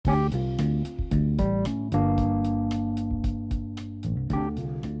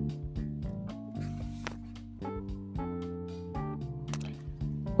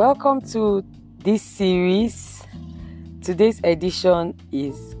Welcome to this series. Today's edition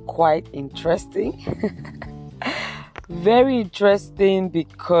is quite interesting. Very interesting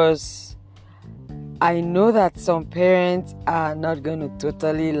because I know that some parents are not going to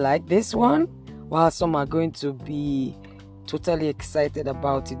totally like this one, while some are going to be totally excited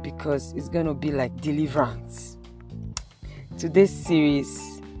about it because it's going to be like deliverance. Today's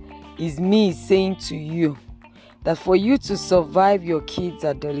series is me saying to you that for you to survive your kids'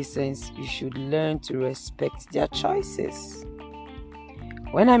 adolescence, you should learn to respect their choices.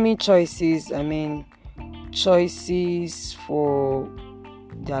 When I mean choices, I mean choices for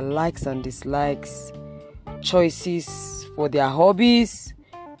their likes and dislikes, choices for their hobbies,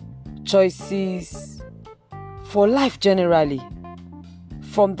 choices for life generally.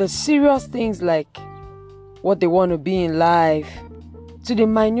 From the serious things like what they want to be in life, to the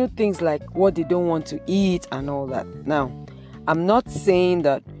minute things like what they don't want to eat and all that. Now, I'm not saying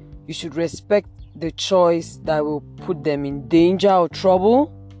that you should respect the choice that will put them in danger or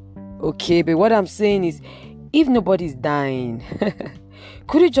trouble. Okay, but what I'm saying is, if nobody's dying,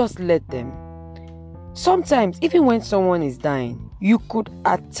 could you just let them? Sometimes, even when someone is dying, you could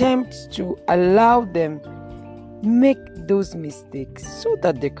attempt to allow them make those mistakes so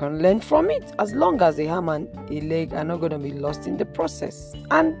that they can learn from it, as long as a arm and a leg are not going to be lost in the process.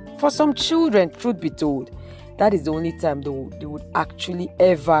 And for some children, truth be told, that is the only time they would actually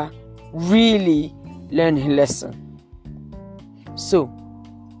ever really learn a lesson. So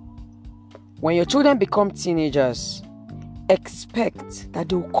when your children become teenagers, expect that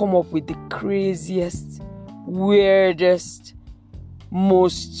they will come up with the craziest, weirdest,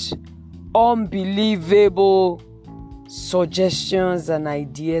 most unbelievable suggestions and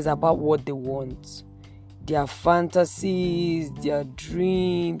ideas about what they want, their fantasies, their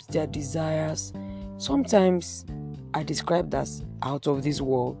dreams, their desires. Sometimes I describe that as out of this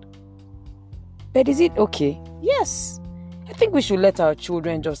world. But is it okay? Yes. I think we should let our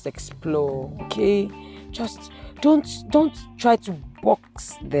children just explore, okay? Just don't try to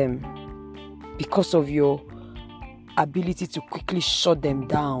box them because of your ability to quickly shut them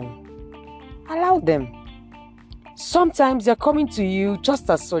down. Allow them. Sometimes they're coming to you just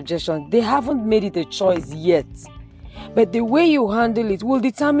as suggestions. They haven't made it a choice yet. But the way you handle it will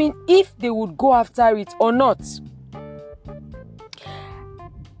determine if they would go after it or not.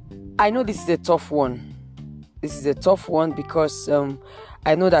 I know this is a tough one. This is a tough one because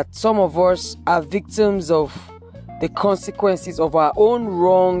I know that some of us are victims of the consequences of our own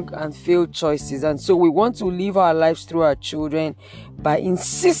wrong and failed choices. And so we want to live our lives through our children by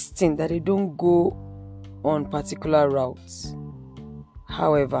insisting that they don't go on particular routes.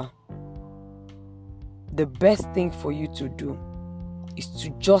 However, the best thing for you to do is to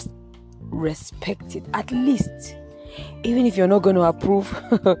just respect it. At least, even if you're not going to approve,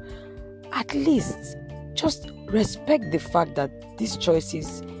 at least just respect the fact that these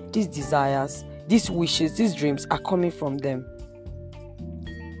choices, these desires, these wishes, these dreams are coming from them.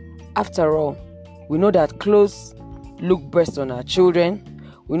 After all, we know that clothes look best on our children.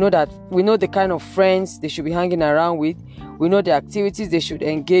 We know the kind of friends they should be hanging around with. We know the activities they should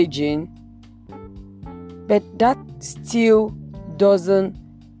engage in. But that still doesn't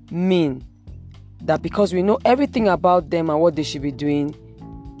mean that because we know everything about them and what they should be doing,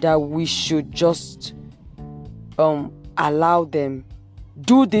 that we should just allow them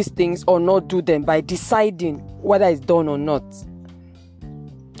do these things or not do them by deciding whether it's done or not.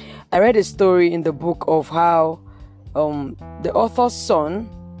 I read a story in the book of how the author's son,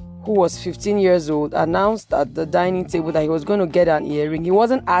 who was 15 years old, announced at the dining table that he was going to get an earring. He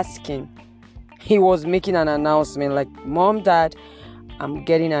wasn't asking. He was making an announcement like, "Mom, Dad, I'm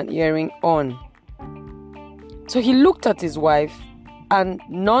getting an earring on." So he looked at his wife and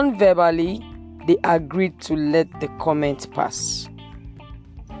non-verbally, they agreed to let the comment pass.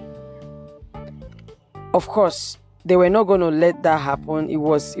 Of course, they were not going to let that happen. It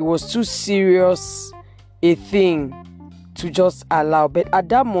was too serious a thing to just allow. But at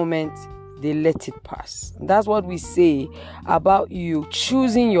that moment, they let it pass. That's what we say about you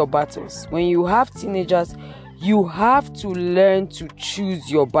choosing your battles. When you have teenagers, you have to learn to choose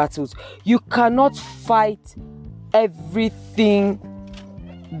your battles. You cannot fight everything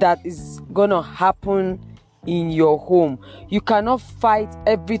that is gonna happen in your home. You cannot fight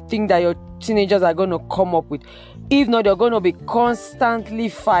everything that your teenagers are gonna come up with. If not, they're gonna be constantly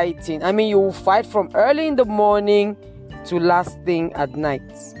fighting. I mean, you will fight from early in the morning to last thing at night.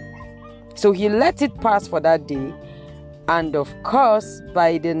 So he let it pass for that day, and of course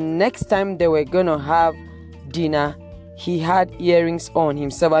by the next time they were gonna have dinner, he had earrings on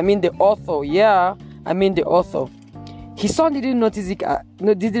himself. The author. His son didn't notice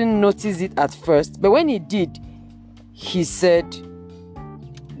it at first, but when he did, he said,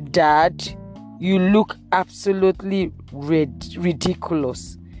 "Dad, you look absolutely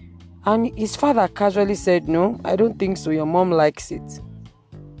ridiculous." And his father casually said, "No, I don't think so. Your mom likes it."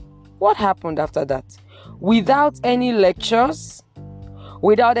 What happened after that? Without any lectures,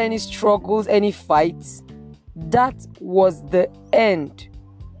 without any struggles, any fights, that was the end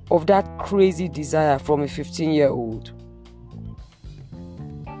of that crazy desire from a 15-year-old.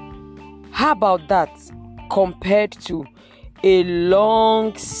 How about that compared to a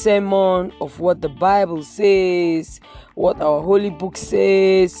long sermon of what the Bible says, what our holy book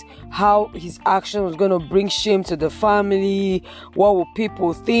says, how his action was going to bring shame to the family, what will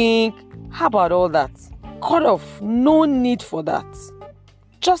people think? How about all that? Cut off. No need for that.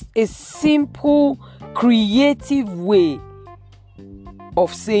 Just a simple, creative way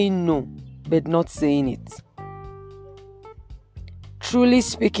of saying no, but not saying it. Truly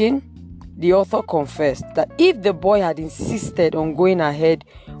speaking, the author confessed that if the boy had insisted on going ahead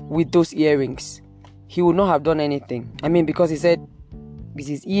with those earrings, he would not have done anything. Because he said, it's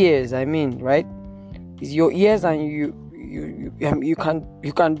his ears, right? It's your ears, and you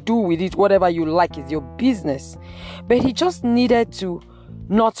can do with it whatever you like. It's your business. But he just needed to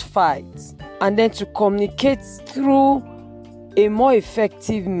not fight, and then to communicate through a more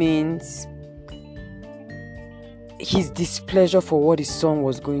effective means his displeasure for what his son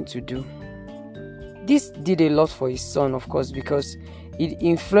was going to do. This did a lot for his son, of course, because it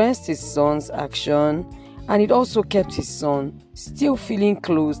influenced his son's action, and it also kept his son still feeling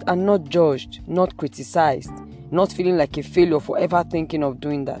closed and not judged, not criticized, not feeling like a failure for ever thinking of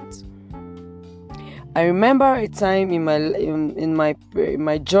doing that. I remember a time in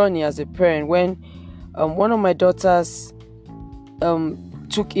my journey as a parent when one of my daughters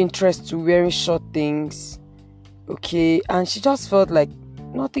took interest to wearing short things, okay, and she just felt like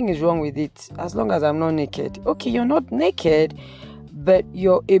nothing is wrong with it as long as I'm not naked. Okay, you're not naked, but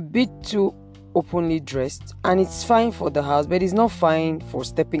you're a bit too openly dressed, and it's fine for the house, but it's not fine for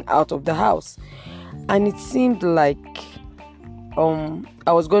stepping out of the house. And it seemed like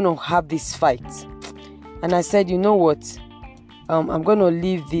I was going to have this fight, and I said, you know what, I'm going to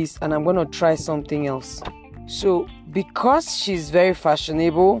leave this and I'm going to try something else. So because she's very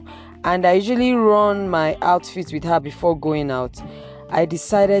fashionable and I usually run my outfits with her before going out, I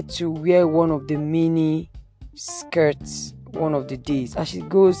decided to wear one of the mini skirts one of the days. And she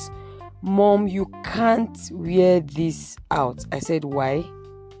goes, "Mom, you can't wear this out." I said, "Why?"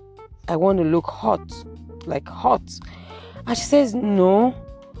 "I want to look hot, like hot." And she says, "No,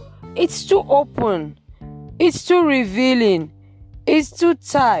 it's too open. It's too revealing. It's too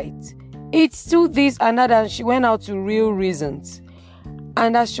tight. It's too this and that." And she went out to real reasons.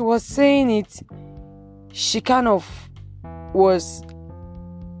 And as she was saying it, she kind of was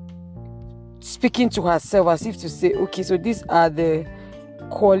speaking to herself as if to say, okay, so these are the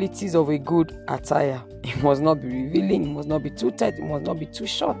qualities of a good attire. It must not be revealing, it must not be too tight, it must not be too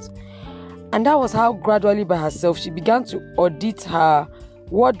short. And that was how gradually by herself she began to audit her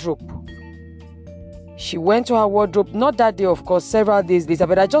wardrobe. She went to her wardrobe, not that day, of course, several days later,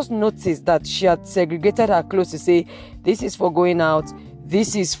 but I just noticed that she had segregated her clothes to say, this is for going out,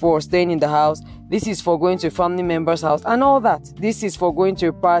 this is for staying in the house, this is for going to a family member's house, and all that. This is for going to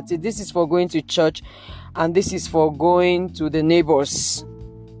a party, this is for going to church, and this is for going to the neighbors.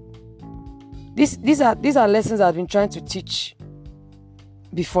 These are lessons I've been trying to teach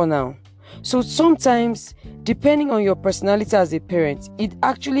before now. So sometimes, depending on your personality as a parent, it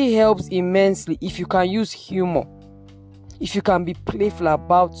actually helps immensely if you can use humor, if you can be playful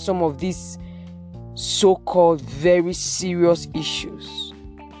about some of these so-called very serious issues,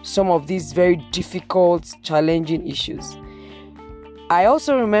 some of these very difficult, challenging issues. I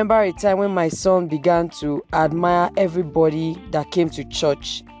also remember a time when my son began to admire everybody that came to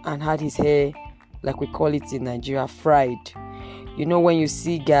church and had his hair, like we call it in Nigeria, fried. You know, when you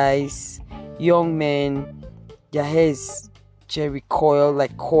see guys, young men, their hair is jerry coil,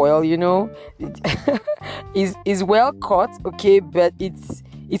 like coil, you know, is well cut, okay, but it's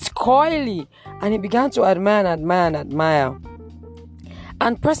coily, and he began to admire.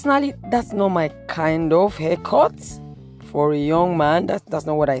 And personally, that's not my kind of haircut for a young man. That's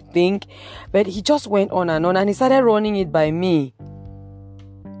not what I think. But he just went on, and he started running it by me.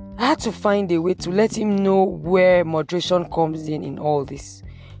 I had to find a way to let him know where moderation comes in all this.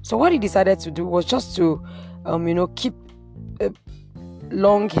 So what he decided to do was just to, keep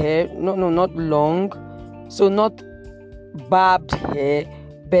long hair. No, not long. So not barbed hair,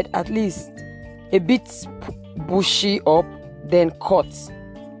 but at least a bit bushy up, then cut.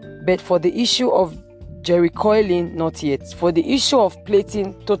 But for the issue of Jerry coiling, not yet. For the issue of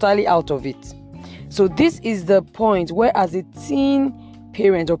plating, totally out of it. So this is the point where, as a teen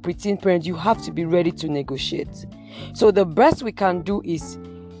parent or preteen parent, you have to be ready to negotiate. So the best we can do is,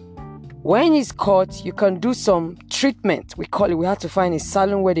 when he's caught, you can do some treatment. We call it, we have to find a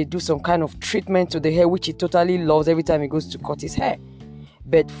salon where they do some kind of treatment to the hair, which he totally loves every time he goes to cut his hair.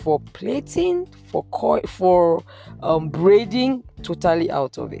 But for plating, for braiding, totally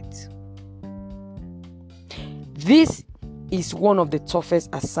out of it. This is one of the toughest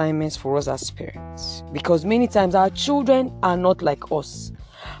assignments for us as parents, because many times our children are not like us.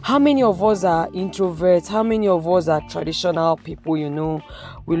 How many of us are introverts? How many of us are traditional people,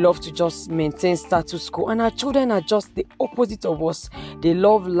 we love to just maintain status quo, and our children are just the opposite of us. They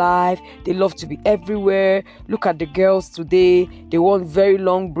love life, they love to be everywhere. Look at the girls today. They want very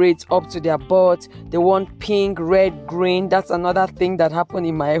long braids up to their butt. They want pink, red, green. That's another thing that happened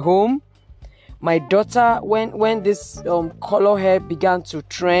in my home. My daughter, when this color hair began to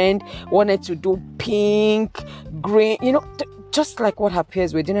trend, wanted to do pink, green, just like what her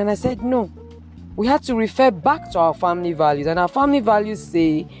peers were doing. And I said, no, we had to refer back to our family values. And our family values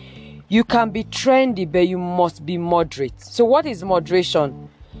say, you can be trendy, but you must be moderate. So what is moderation?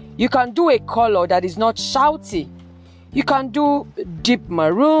 You can do a color that is not shouty. You can do deep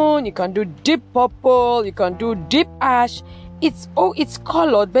maroon, you can do deep purple, you can do deep ash. It's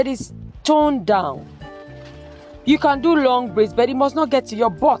colored, but it's toned down. You can do long braids, but it must not get to your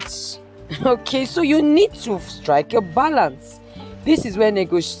butts. Okay, so you need to strike a balance. This is where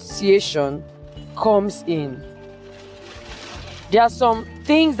negotiation comes in. There are some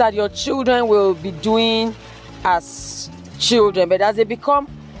things that your children will be doing as children, but as they become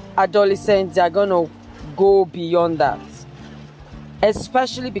adolescents, they are going to go beyond that.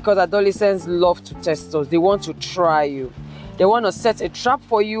 Especially because adolescents love to test us. They want to try you. They want to set a trap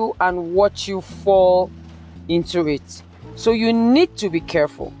for you and watch you fall into it. So you need to be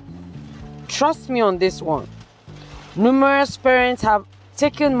careful. Trust me on this one. Numerous parents have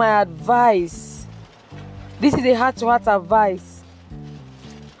taken my advice. This is a heart-to-heart advice.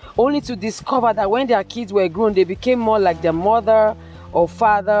 Only to discover that when their kids were grown, they became more like their mother or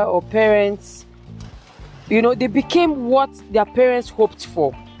father or parents. They became what their parents hoped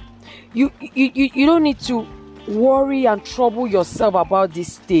for. You don't need to worry and trouble yourself about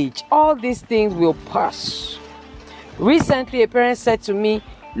this stage. All these things will pass. Recently, a parent said to me,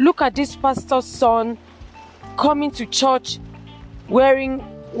 look at this pastor's son coming to church wearing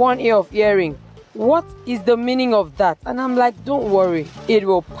one ear of earring. What is the meaning of that? And I'm like, don't worry, it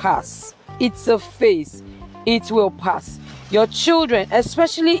will pass. It's a phase. It will pass. Your children,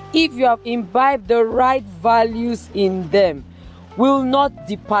 especially if you have imbibed the right values in them, will not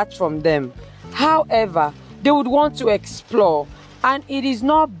depart from them. However, they would want to explore, and it is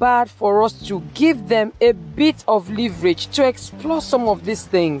not bad for us to give them a bit of leverage to explore some of these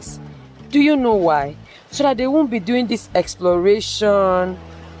things. Do you know why? So that they won't be doing this exploration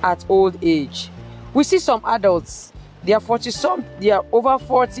at old age. We see some adults, they are 40-some, they are over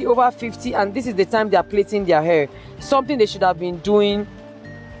 40, over 50, and this is the time they are plaiting their hair. Something they should have been doing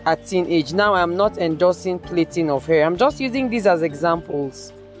at teenage. Now, I am not endorsing plaiting of hair. I'm just using these as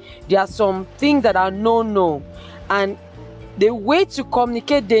examples. There are some things that are no-no, and the way to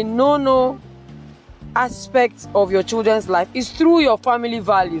communicate the no-no aspect of your children's life is through your family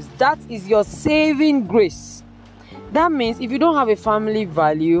values. That is your saving grace. That means if you don't have a family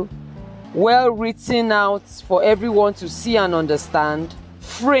value well written out for everyone to see and understand,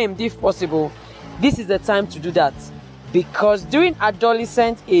 framed if possible, this is the time to do that. Because during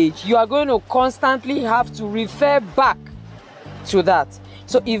adolescent age, you are going to constantly have to refer back to that.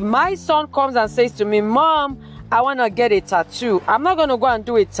 So if my son comes and says to me, Mom, I want to get a tattoo, I'm not going to go and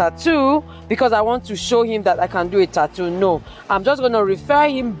do a tattoo because I want to show him that I can do a tattoo. No, I'm just going to refer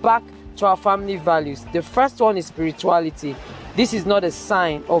him back to our family values. The first one is spirituality. This is not a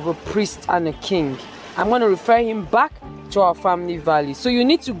sign of a priest and a king. I'm going to refer him back to our family values. So you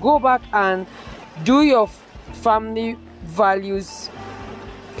need to go back and do your family values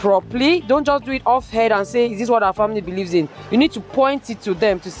properly. Don't just do it off head and say, is this what our family believes in? You need to point it to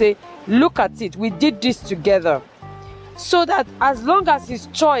them to say, look at it, we did this together. So that as long as his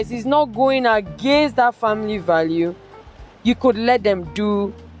choice is not going against that family value, you could let them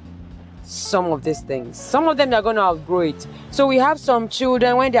do some of these things. Some of them, they're going to outgrow it. So we have some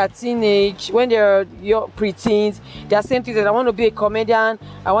children, when they're teenage, when they're preteens, they're saying things like, I want to be a comedian,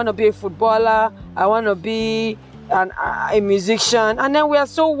 I want to be a footballer, I want to be a musician. And then we are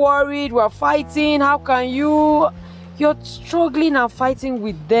so worried, we're fighting. How can you're struggling and fighting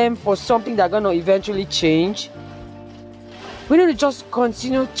with them for something that's going to eventually change? We need to just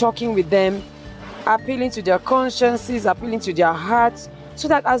continue talking with them appealing to their consciences, appealing to their hearts, so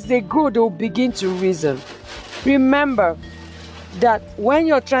that as they grow, they'll begin to reason. Remember that when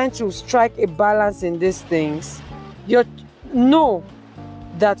you're trying to strike a balance in these things, you know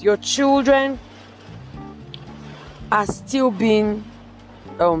that your children are still being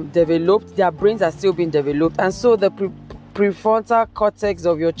developed, their brains are still being developed, and so the prefrontal cortex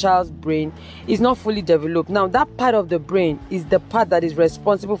of your child's brain is not fully developed. Now, that part of the brain is the part that is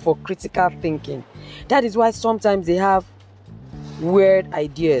responsible for critical thinking. That is why sometimes they have weird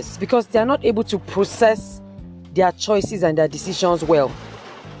ideas, because they are not able to process their choices and their decisions well.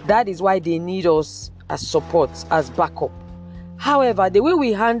 That is why they need us as support, as backup. However, the way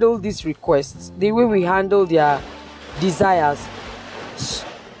we handle these requests, the way we handle their desires,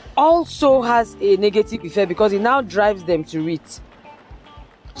 also has a negative effect, because it now drives them to read.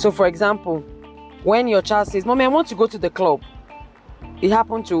 So, for example, when your child says, "Mommy, I want to go to the club," it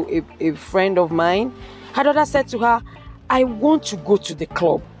happened to a friend of mine. Her daughter said to her, "I want to go to the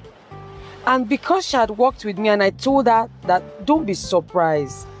club." And because she had worked with me and I told her that don't be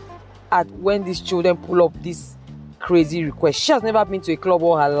surprised at when these children pull up this crazy request. She has never been to a club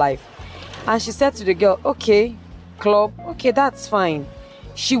all her life. And she said to the girl, "Okay, club, okay, that's fine."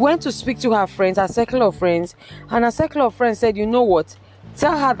 She went to speak to her friends, her circle of friends, and her circle of friends said, "You know what?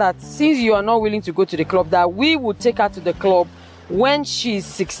 Tell her that since you are not willing to go to the club, that we will take her to the club when she's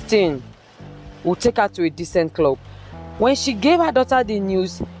 16. We'll take her to a decent club." When she gave her daughter the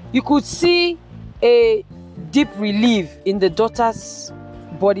news, you could see a deep relief in the daughter's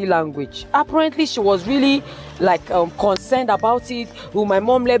body language. Apparently, she was really concerned about it. Will my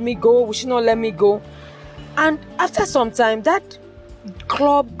mom let me go? Will she not let me go? And after some time, that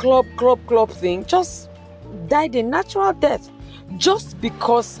club thing just died a natural death, just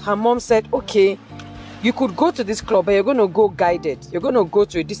because her mom said, "Okay, you could go to this club, but you're going to go guided. You're going to go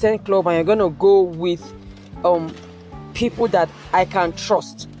to a decent club, and you're going to go with people that I can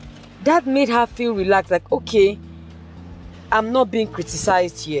trust." That made her feel relaxed, like, okay, I'm not being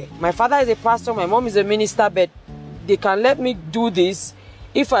criticized here. My father is a pastor, my mom is a minister, but they can let me do this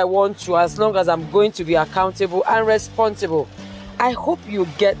if I want to, as long as I'm going to be accountable and responsible. I hope you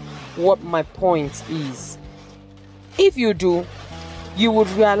get what my point is. If you do, you would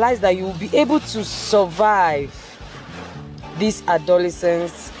realize that you will be able to survive this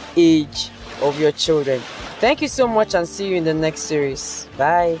adolescence age of your children. Thank you so much, and see you in the next series.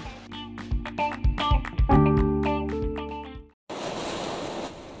 Bye.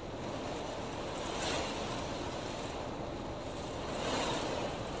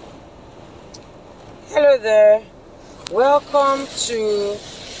 Hello there. Welcome to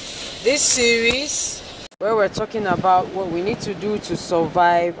this series where we're talking about what we need to do to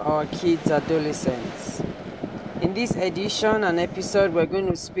survive our kids' adolescence. In this edition and episode, we're going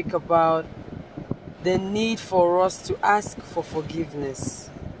to speak about the need for us to ask for forgiveness.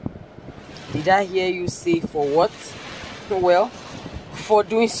 Did I hear you say for what? Well, for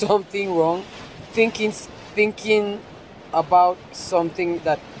doing something wrong, thinking about something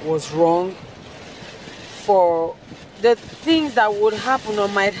that was wrong, for the things that would happen or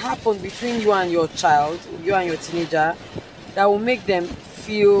might happen between you and your child, you and your teenager, that will make them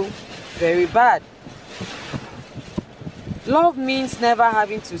feel very bad. Love means never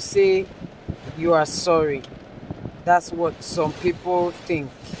having to say you are sorry. That's what some people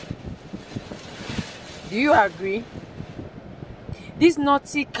think. Do you agree? This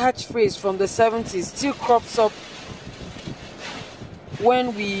naughty catchphrase from the 70s still crops up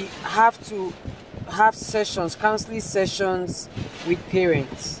when we have to have counseling sessions with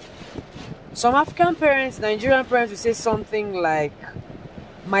parents. Some African parents, Nigerian parents will say something like,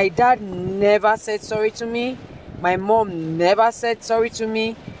 "My dad never said sorry to me. My mom never said sorry to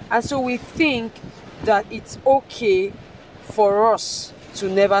me." And so we think that it's okay for us to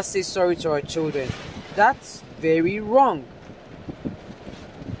never say sorry to our children. That's very wrong.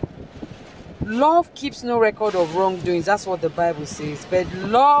 Love keeps no record of wrongdoings. That's what the Bible says. But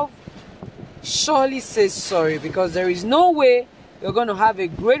love surely says sorry, because there is no way you're going to have a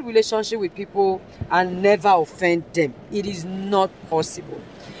great relationship with people and never offend them. It is not possible.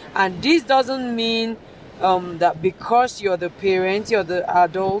 And this doesn't mean that because you're the parent, you're the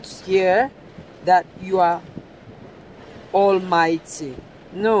adults here, that you are almighty.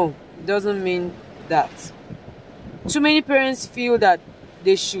 No, it doesn't mean that. Too many parents feel that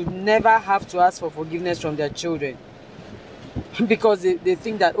they should never have to ask for forgiveness from their children, because they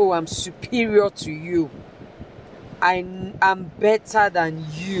think that, "Oh, I'm superior to you. I'm better than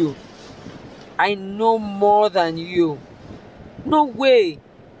you. I know more than you." No way.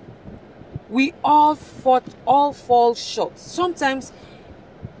 We all fall short. Sometimes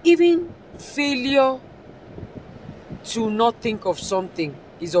even failure to not think of something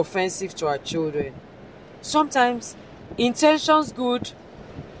is offensive to our children. Sometimes intentions good,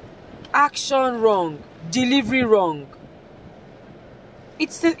 action wrong, delivery wrong.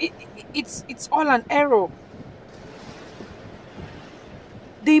 It's all an error.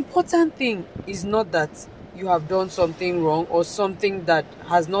 The important thing is not that you have done something wrong or something that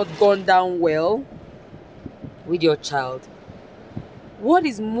has not gone down well with your child. What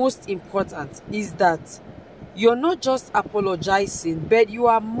is most important is that you're not just apologizing, but you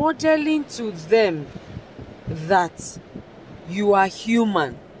are modeling to them that you are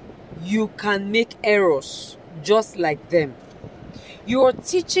human. You can make errors just like them. You are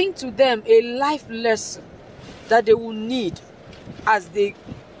teaching to them a life lesson that they will need as they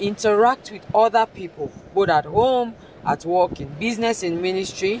interact with other people, both at home, at work, in business, in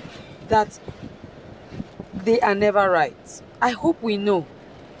ministry, that they are never right. I hope we know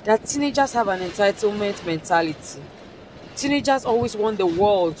that teenagers have an entitlement mentality. Teenagers always want the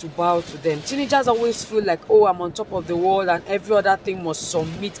world to bow to them. Teenagers always feel like, oh, I'm on top of the world and every other thing must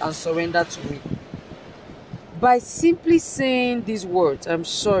submit and surrender to me. By simply saying these words, I'm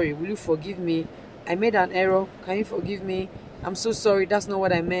sorry, will you forgive me? I made an error. Can you forgive me? I'm so sorry, that's not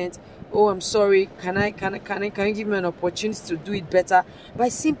what I meant. Oh, I'm sorry. Can you give me an opportunity to do it better? By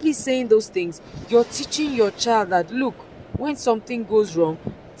simply saying those things, you're teaching your child that, look, when something goes wrong,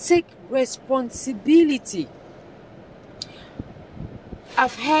 take responsibility.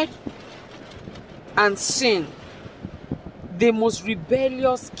 I've heard and seen the most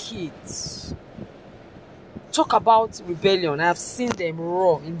rebellious kids. Talk about rebellion. I've seen them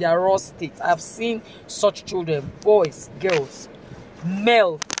raw, in their raw state. I've seen such children, boys, girls,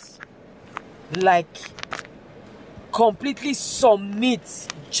 melt, like completely submit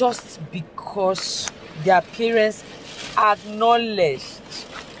just because their parents acknowledged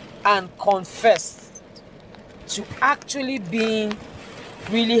and confessed to actually being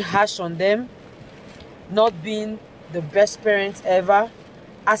really harsh on them, not being the best parents ever,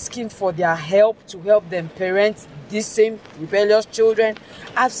 asking for their help to help them parent these same rebellious children.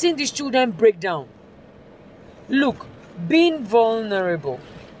 I've seen these children break down. Look, being vulnerable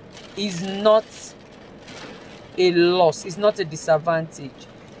is not a loss, it's not a disadvantage.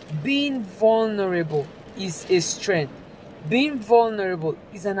 Being vulnerable is a strength. Being vulnerable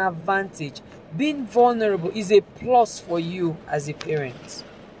is an advantage. Being vulnerable is a plus for you as a parent.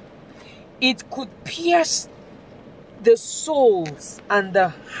 It could pierce the souls and the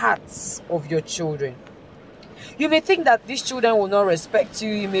hearts of your children. You may think that these children will not respect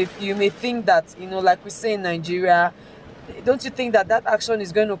you. You may think that, like we say in Nigeria, don't you think that action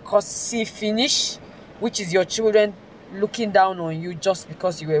is going to cause see finish, which is your children looking down on you just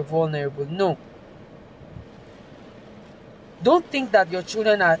because you were vulnerable? No. Don't think that your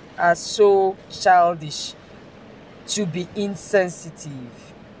children are so childish to be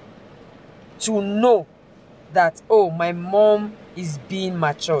insensitive, to know that, oh, my mom is being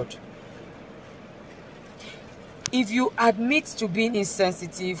matured. If you admit to being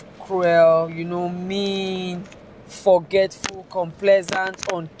insensitive, cruel, mean, forgetful,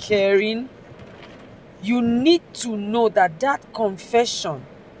 unpleasant, uncaring, you need to know that confession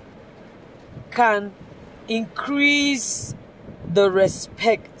can increase the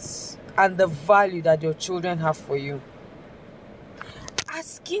respect and the value that your children have for you.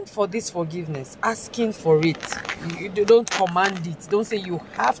 Asking for this forgiveness, asking for it. You don't command it. Don't say you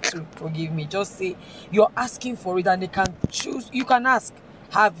have to forgive me. Just say you're asking for it, and they can choose. You can ask,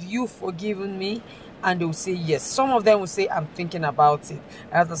 have you forgiven me? And they will say yes. Some of them will say, I'm thinking about it.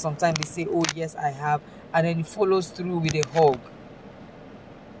 And after some time, they say, oh yes, I have. And then it follows through with a hug.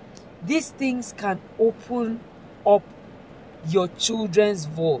 These things can open up your children's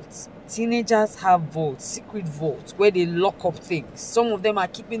vaults. Teenagers have vaults, secret vaults, where they lock up things. Some of them are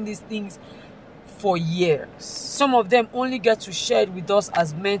keeping these things for years. Some of them only get to share it with us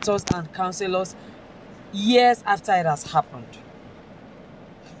as mentors and counselors years after it has happened.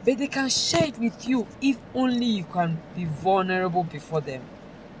 But they can share it with you if only you can be vulnerable before them.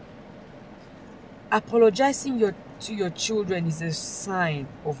 Apologizing to your children is a sign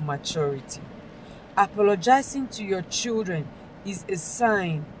of maturity. Apologizing to your children is a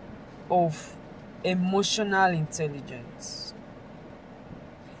sign of emotional intelligence.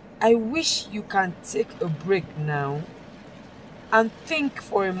 I wish you can take a break now and think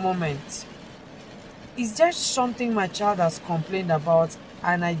for a moment. Is there something my child has complained about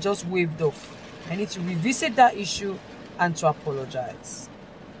and I just waved off? I need to revisit that issue and to apologize.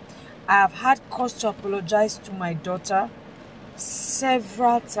 I have had cause to apologize to my daughter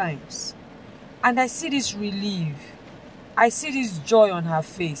several times. And I see this relief. I see this joy on her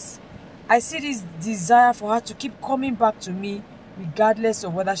face. I see this desire for her to keep coming back to me regardless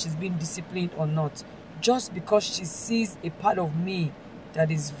of whether she's being disciplined or not, just because she sees a part of me that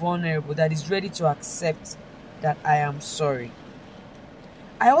is vulnerable, that is ready to accept that I am sorry.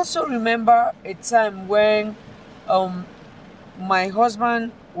 I also remember a time when my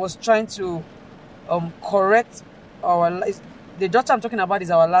husband was trying to correct the daughter I'm talking about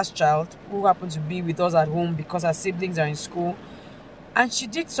is our last child, who happened to be with us at home because her siblings are in school, and she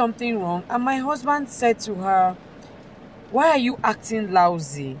did something wrong, and my husband said to her, "Why are you acting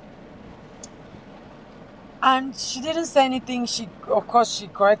lousy?" And she didn't say anything. Of course she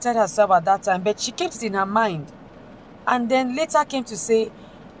corrected herself at that time, but she kept it in her mind, and then later came to say,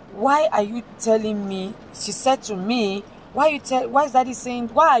 "Why are you telling me?" She said to me, why is daddy saying,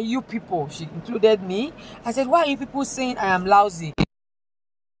 "Why are you people," she included me. I said, "Why are you people saying I am lousy?"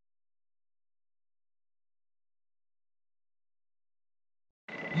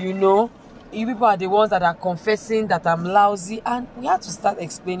 You people are the ones that are confessing that I'm lousy. And we had to start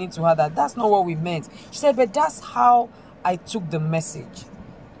explaining to her that that's not what we meant. She said, "But that's how I took the message."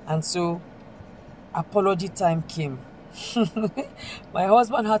 And so apology time came. My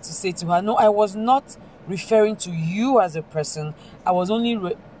husband had to say to her, "No, I was not referring to you as a person. I was only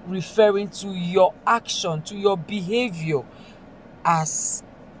referring to your action, to your behavior as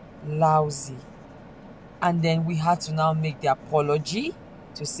lousy." And then we had to now make the apology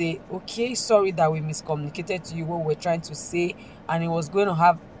to say, "Okay, sorry that we miscommunicated to you what we're trying to say, and it was going to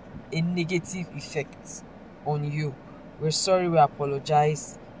have a negative effect on you. We're sorry, we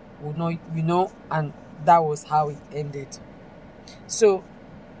apologize. And that was how it ended." So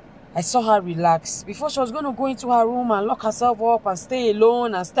I saw her relax. Before, she was going to go into her room and lock herself up and stay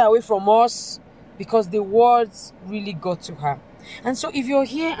alone and stay away from us, because the words really got to her. And so if you're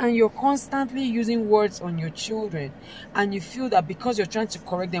here and you're constantly using words on your children, and you feel that because you're trying to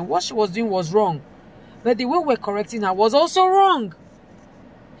correct them, what she was doing was wrong, but the way we're correcting her was also wrong.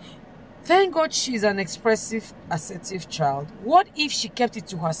 Thank God she's an expressive, assertive child. What if she kept it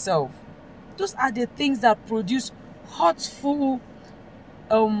to herself? Those are the things that produce hurtful,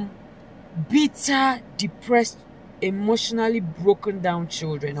 bitter, depressed, emotionally broken down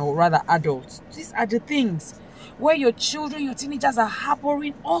children, or rather adults. These are the things where your children, your teenagers are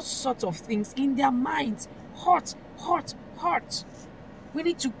harboring all sorts of things in their minds. Hurt. We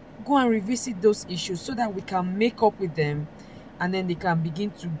need to go and revisit those issues so that we can make up with them, and then they can begin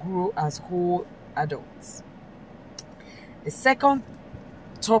to grow as whole adults. The second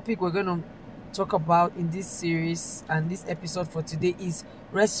topic we're going to talk about in this series and this episode for today is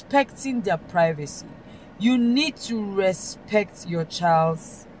respecting their privacy. You need to respect your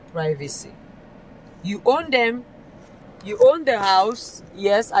child's privacy. You own them. You own the house.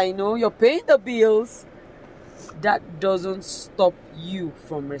 Yes, I know you're paying the bills. That doesn't stop you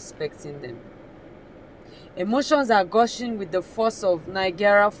from respecting them. Emotions are gushing with the force of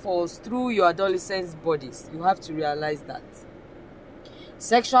Niagara Falls through your adolescents' bodies. You have to realize that.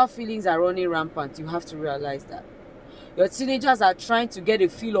 Sexual feelings are running rampant. You have to realize that. Your teenagers are trying to get a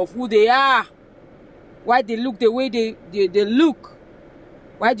feel of who they are. Why they look the way they look.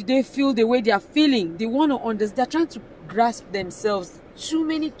 Why do they feel the way they are feeling? They want to understand. They're trying to grasp themselves. Too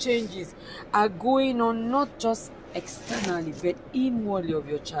many changes are going on, not just externally, but inwardly of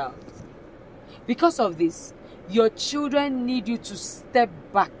your child. Because of this, your children need you to step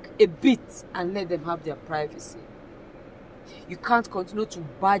back a bit and let them have their privacy. You can't continue to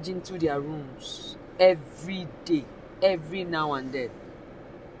barge into their rooms every day, every now and then.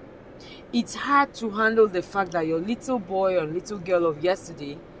 It's hard to handle the fact that your little boy or little girl of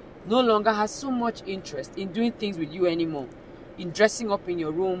yesterday no longer has so much interest in doing things with you anymore, in dressing up in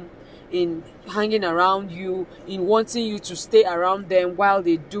your room, in hanging around you, in wanting you to stay around them while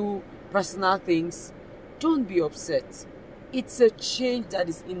they do personal things. Don't be upset. It's a change that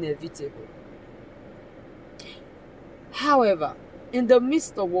is inevitable. However, in the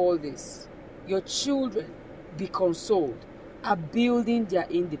midst of all this, your children, be consoled, are building their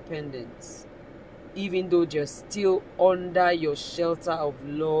independence, even though they're still under your shelter of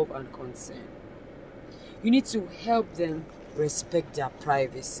love and concern. You need to help them respect their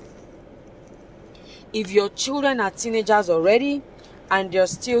privacy. If your children are teenagers already and they're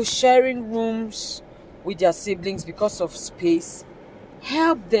still sharing rooms with their siblings because of space,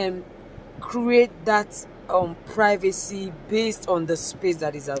 help them create that privacy based on the space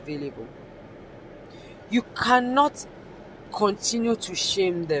that is available. You cannot continue to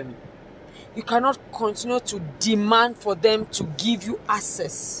shame them. You cannot continue to demand for them to give you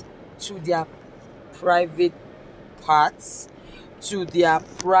access to their private parts, to their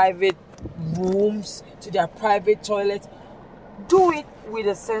private rooms, to their private toilets. Do it with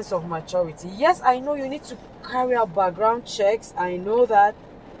a sense of maturity. Yes, I know you need to carry out background checks. I know that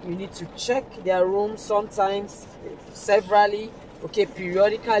you need to check their rooms sometimes, severally, okay,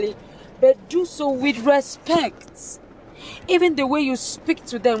 periodically, but do so with respect. Even the way you speak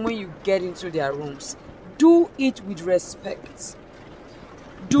to them when you get into their rooms, do it with respect.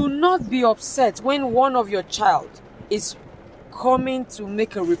 Do not be upset when one of your child is coming to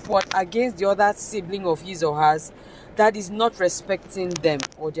make a report against the other sibling of his or hers that is not respecting them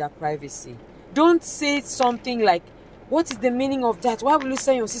or their privacy. Don't say something like, what is the meaning of that? Why will you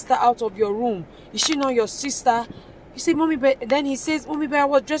send your sister out of your room? Is she not your sister? You say, Mommy, but then he says, Mommy, but I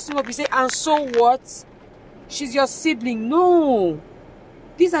was dressing up. You say, and so what? She's your sibling. No.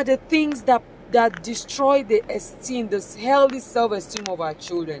 These are the things that destroy the esteem, the healthy self-esteem of our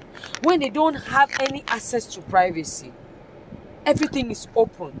children. When they don't have any access to privacy, everything is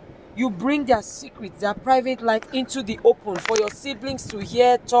open. You bring their secrets, their private life into the open for your siblings to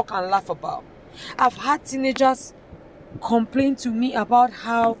hear, talk, and laugh about. I've had teenagers complain to me about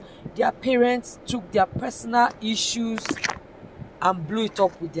how their parents took their personal issues and blew it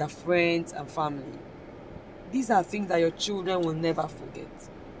up with their friends and family. These are things that your children will never forget.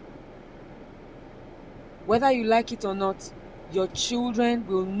 Whether you like it or not, your children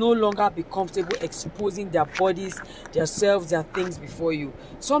will no longer be comfortable exposing their bodies, themselves, their things before you.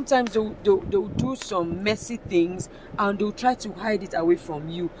 Sometimes they'll do some messy things and they'll try to hide it away from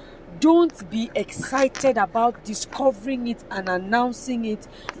you. Don't be excited about discovering it and announcing it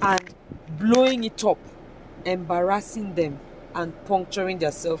and blowing it up, embarrassing them and puncturing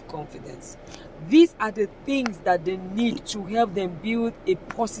their self-confidence. These are the things that they need to help them build a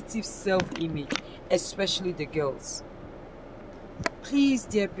positive self-image, especially the girls. Please,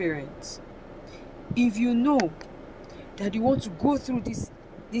 dear parents, if you know that you want to go through this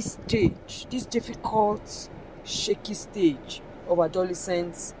stage, this difficult, shaky stage of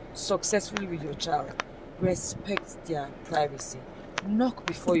adolescence successfully with your child, respect their privacy. Knock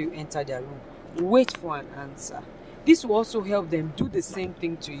before you enter their room. Wait for an answer. This will also help them do the same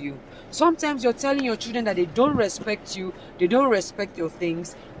thing to you. Sometimes you're telling your children that they don't respect you, they don't respect your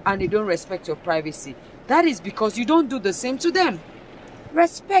things, and they don't respect your privacy. That is because you don't do the same to them.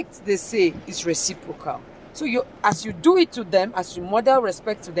 Respect, they say, is reciprocal. So as you do it to them, as you model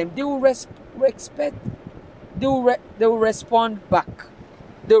respect to them, they will respect. They will respond back.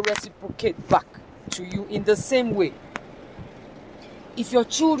 They will reciprocate back to you in the same way. If your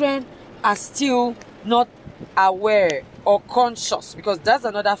children are still not aware or conscious, because that's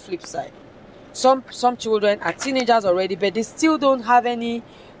another flip side. Some children are teenagers already, but they still don't have any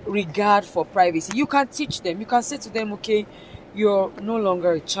regard for privacy. You can teach them. You can say to them, okay, you're no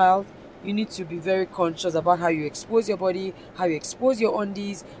longer a child. You need to be very conscious about how you expose your body, how you expose your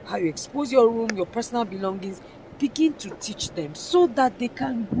undies, how you expose your room, your personal belongings. Begin to teach them so that they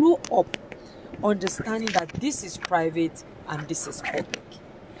can grow up understanding that this is private and this is public.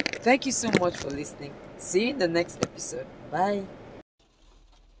 Thank you so much for listening. See you in the next episode. Bye.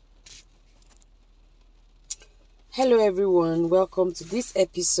 Hello everyone, welcome to this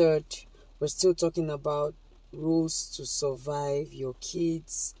episode. We're still talking about rules to survive your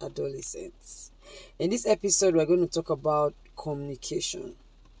kids' adolescence. In this episode, we're going to talk about communication.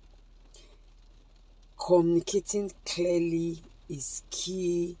 Communicating clearly is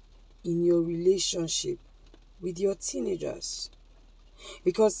key in your relationship with your teenagers,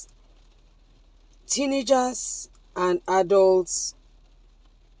 because teenagers and adults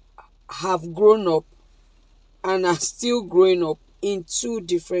have grown up and are still growing up in two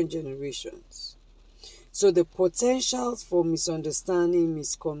different generations. So the potential for misunderstanding,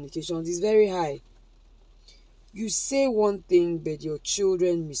 miscommunication is very high. You say one thing, but your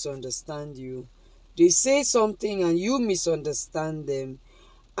children misunderstand you. They say something and you misunderstand them.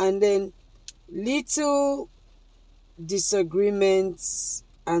 And then little disagreements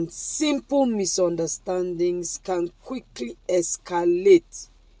and simple misunderstandings can quickly escalate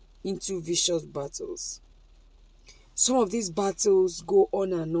into vicious battles. Some of these battles go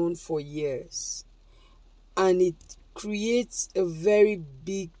on and on for years, and it creates a very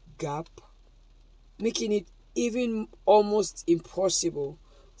big gap, making it even almost impossible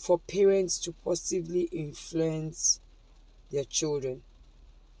for parents to positively influence their children.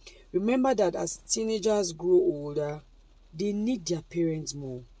 Remember that as teenagers grow older, they need their parents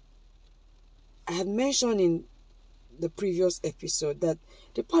more. I had mentioned in the previous episode that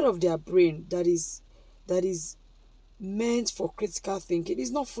the part of their brain that is meant for critical thinking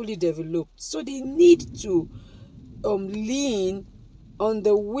is not fully developed. So they need to lean on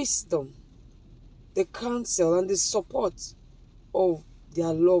the wisdom, the counsel, and the support of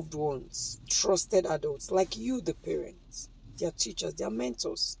their loved ones, trusted adults like you, the parents. their teachers, their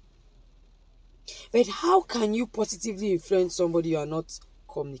mentors. But how can you positively influence somebody you are not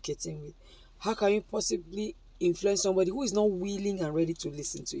communicating with? How can you possibly influence somebody who is not willing and ready to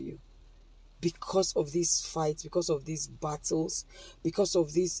listen to you? Because of these fights, because of these battles, because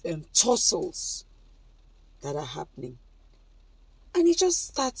of these tussles that are happening. And it just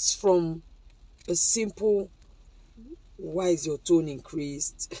starts from a simple, why is your tone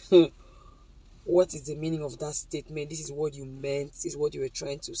increased? What is the meaning of that statement? This is what you meant. This is what you were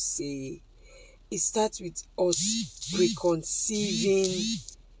trying to say. It starts with us preconceiving,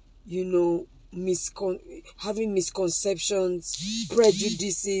 having misconceptions,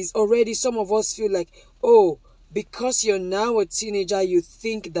 prejudices. Already some of us feel like, oh, because you're now a teenager, you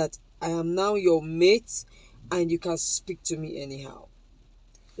think that I am now your mate and you can speak to me anyhow.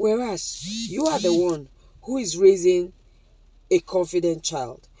 Whereas you are the one who is raising a confident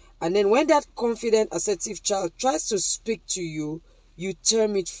child. And then when that confident, assertive child tries to speak to you, you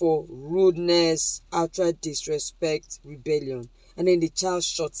term it for rudeness, outright disrespect, rebellion. And then the child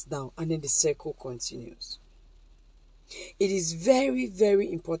shuts down and then the circle continues. It is very,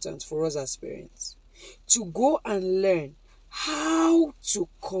 very important for us as parents to go and learn how to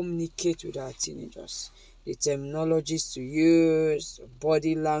communicate with our teenagers. The terminologies to use,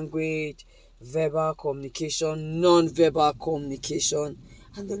 body language, verbal communication, non-verbal communication,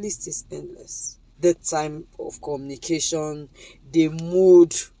 and the list is endless. The time of communication, the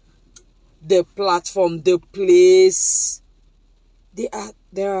mood, the platform, the place.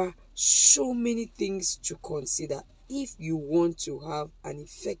 There are so many things to consider if you want to have an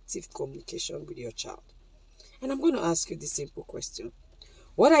effective communication with your child. And I'm going to ask you this simple question.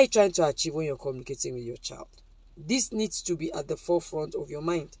 What are you trying to achieve when you're communicating with your child? This needs to be at the forefront of your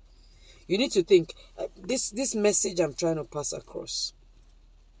mind. You need to think, this message I'm trying to pass across,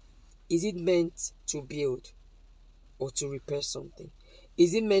 is it meant to build or to repair something?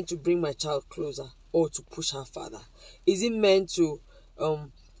 Is it meant to bring my child closer or to push her further? Is it meant to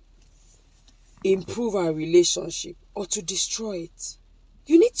improve our relationship or to destroy it?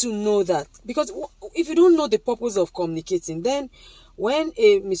 You need to know that, because if you don't know the purpose of communicating, then when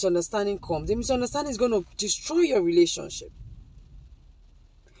a misunderstanding comes, the misunderstanding is going to destroy your relationship.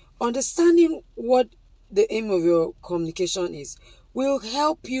 Understanding what the aim of your communication is will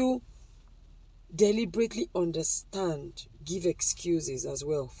help you deliberately understand, give excuses as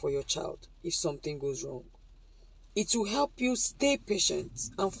well for your child if something goes wrong. It will help you stay patient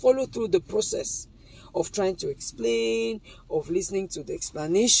and follow through the process of trying to explain, of listening to the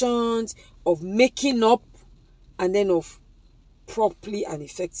explanations, of making up, and then of properly and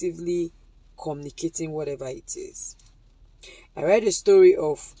effectively communicating whatever it is. I read a story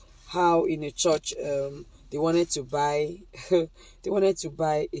of how in a church they wanted to buy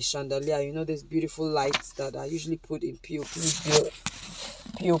a chandelier. These beautiful lights that are usually put in POP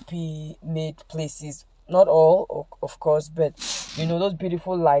made places. Not all, of course, but those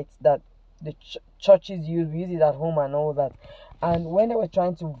beautiful lights that the churches use. We use it at home and all that. And when they were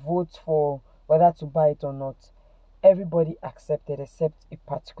trying to vote for whether to buy it or not, everybody accepted except a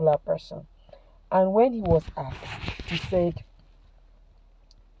particular person. And when he was asked, he said,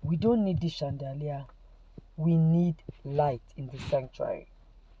 "We don't need this chandelier. We need light in the sanctuary."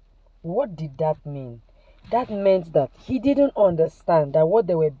 What did that mean? That meant that he didn't understand that what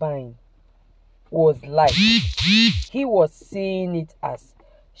they were buying was light. He was seeing it as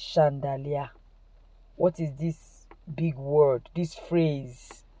chandelier. What is this big word, this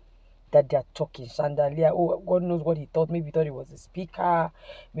phrase that they're talking? Chandelier. Oh, God knows what he thought. Maybe he thought it was a speaker.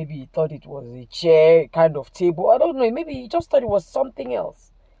 Maybe he thought it was a chair, kind of table. I don't know. Maybe he just thought it was something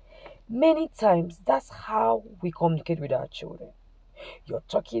else. Many times, that's how we communicate with our children. You're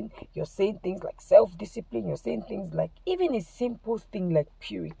saying things like self-discipline. You're saying things like, even a simple thing like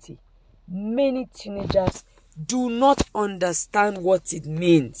purity. Many teenagers do not understand what it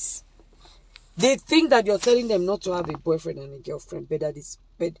means. They think that you're telling them not to have a boyfriend and a girlfriend,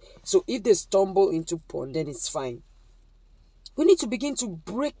 but so if they stumble into porn, then it's fine. We need to begin to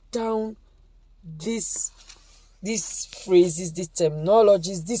break down these phrases, these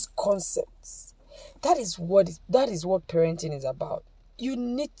terminologies, these concepts. That is what parenting is about. You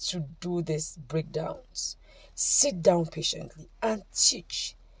need to do these breakdowns. Sit down patiently and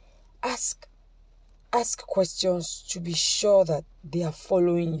teach. Ask questions to be sure that they are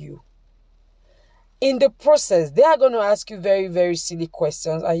following you. In the process, they are going to ask you very, very silly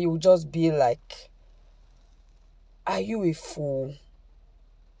questions, and you will just be like, "Are you a fool?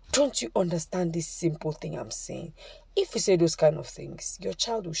 Don't you understand this simple thing I'm saying?" If you say those kind of things, your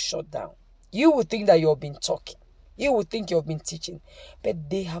child will shut down. You will think that you've been talking. You will think you've been teaching, but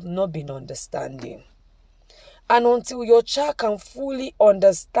they have not been understanding. And until your child can fully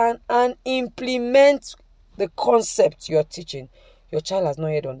understand and implement the concept you're teaching, your child has not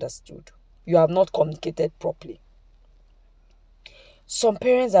yet understood. You have not communicated properly. Some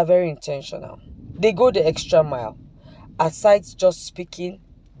parents are very intentional. They go the extra mile. Aside just speaking,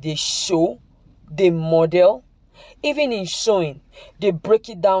 they show, they model. Even in showing, they break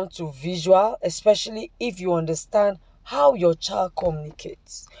it down to visual, especially if you understand how your child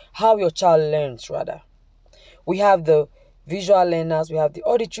communicates, how your child learns, rather. We have the visual learners, we have the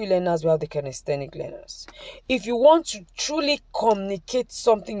auditory learners, we have the kinesthetic learners. If you want to truly communicate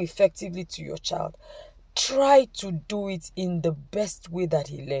something effectively to your child, try to do it in the best way that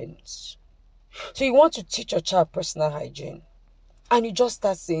he learns. So you want to teach your child personal hygiene, and you just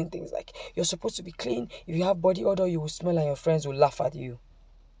start saying things like, you're supposed to be clean. If you have body odor, you will smell and your friends will laugh at you.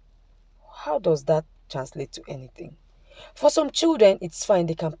 How does that translate to anything? For some children, it's fine.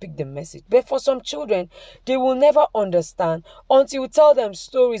 They can pick the message. But for some children, they will never understand until you tell them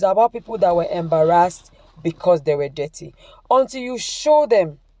stories about people that were embarrassed because they were dirty. Until you show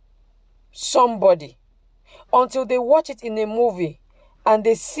them somebody. Until they watch it in a movie and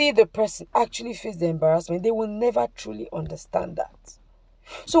they see the person actually face the embarrassment, they will never truly understand that.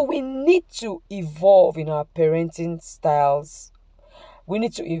 So we need to evolve in our parenting styles. We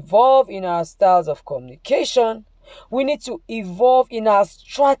need to evolve in our styles of communication. We need to evolve in our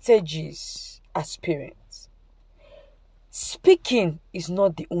strategies as parents. Speaking is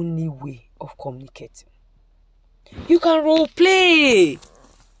not the only way of communicating. You can role play.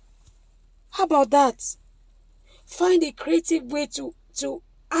 How about that? Find a creative way to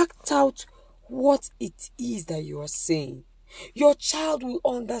act out what it is that you are saying. Your child will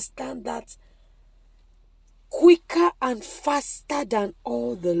understand that quicker and faster than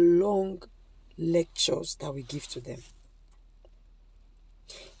all the long lectures that we give to them.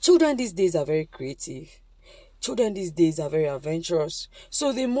 Children these days are very creative. Children these days are very adventurous.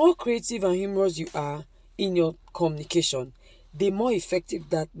 So the more creative and humorous you are in your communication, the more effective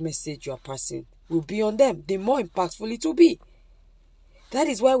that message you are passing will be on them, the more impactful it will be. That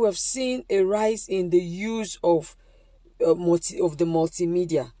is why we have seen a rise in the use of the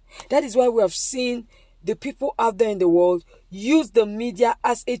multimedia. That is why we have seen the people out there in the world use the media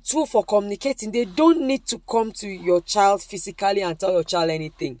as a tool for communicating. They don't need to come to your child physically and tell your child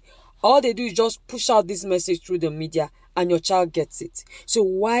anything. All they do is just push out this message through the media and your child gets it. So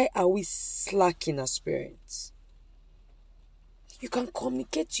why are we slacking as parents? You can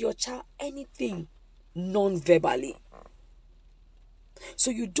communicate to your child anything non-verbally. So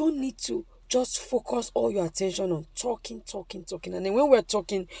you don't need to just focus all your attention on talking. And then when we're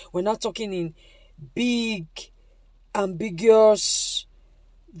talking, we're not talking in big, ambiguous,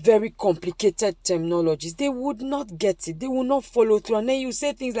 very complicated terminologies. They would not get it. They will not follow through. And then you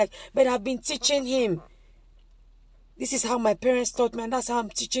say things like, but I've been teaching him. This is how my parents taught me, and that's how I'm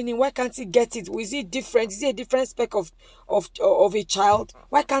teaching him. Why can't he get it? Is it different? Is he a different spec of a child?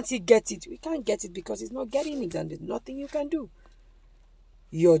 Why can't he get it? We can't get it because he's not getting it, and there's nothing you can do.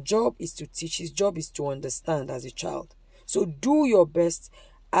 Your job is to teach. His job is to understand as a child. So do your best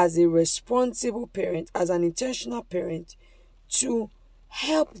as a responsible parent, as an intentional parent, to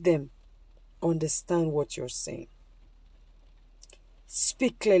help them understand what you're saying.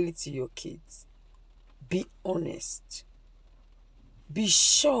 Speak clearly to your kids. Be honest. Be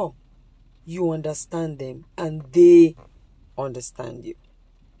sure you understand them and they understand you.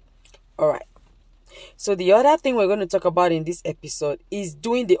 Alright. So the other thing we're going to talk about in this episode is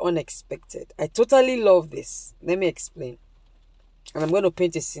doing the unexpected. I totally love this. Let me explain. And I'm going to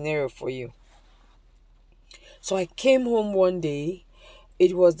paint a scenario for you. So I came home one day.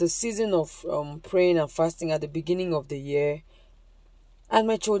 It was the season of praying and fasting at the beginning of the year. And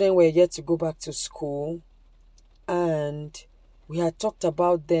my children were yet to go back to school. And we had talked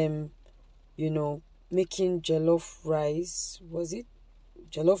about them, making jollof rice. Was it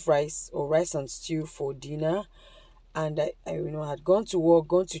jollof rice or rice and stew for dinner? And I had gone to work,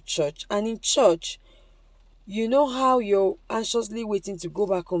 gone to church. And in church, you know how you're anxiously waiting to go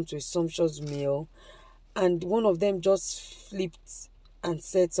back home to a sumptuous meal. And one of them just flipped and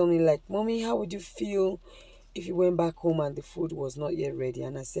said something like, "Mommy, how would you feel if you went back home and the food was not yet ready?"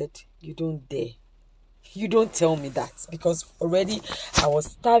 And I said, "You don't dare. You don't tell me that." Because already I was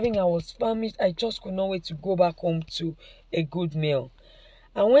starving, I was famished. I just could not wait to go back home to a good meal.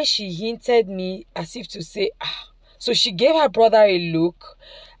 And when she hinted me as if to say, so she gave her brother a look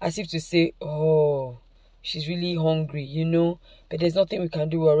as if to say, "Oh, she's really hungry, but there's nothing we can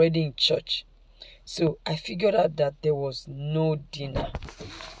do. We're already in church." So I figured out that there was no dinner.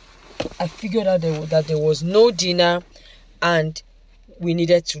 That there was no dinner and we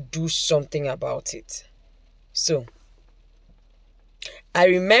needed to do something about it. So, I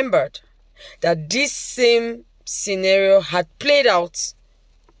remembered that this same scenario had played out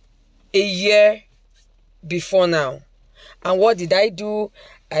a year before now. And what did I do?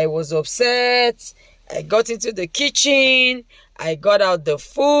 I was upset. I got into the kitchen. I got out the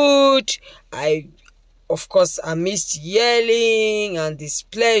food. Of course, amidst yelling and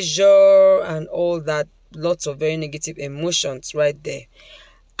displeasure and all that, lots of very negative emotions right there.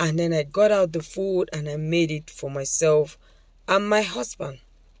 And then I got out the food and I made it for myself and my husband.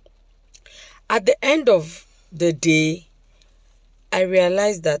 At the end of the day, I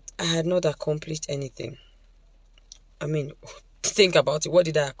realized that I had not accomplished anything. I mean, think about it. What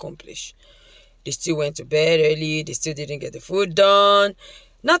did I accomplish? They still went to bed early. They still didn't get the food done.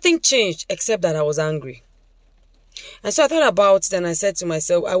 Nothing changed except that I was angry. And so I thought about it and I said to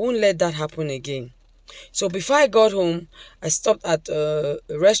myself, I won't let that happen again. So before I got home, I stopped at a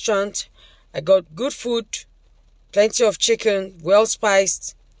restaurant. I got good food, plenty of chicken, well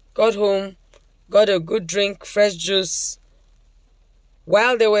spiced. Got home, got a good drink, fresh juice.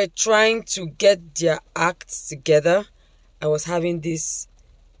 While they were trying to get their acts together, I was having this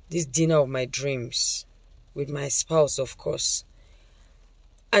dinner of my dreams with my spouse, of course.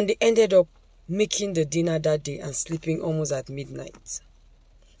 And they ended up making the dinner that day and sleeping almost at midnight.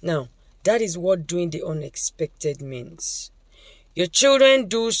 Now, that is what doing the unexpected means. Your children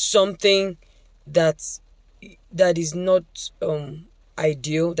do something that is not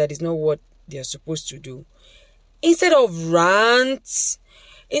ideal, that is not what they are supposed to do. Instead of rant,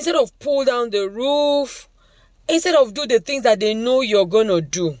 instead of pull down the roof, instead of do the things that they know you're going to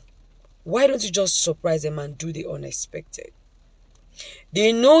do, why don't you just surprise them and do the unexpected?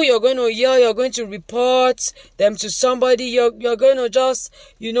 They know you're going to yell, you're going to report them to somebody, you're going to just,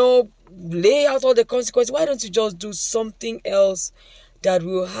 lay out all the consequences. Why don't you just do something else that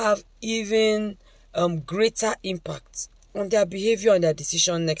will have even greater impact on their behavior and their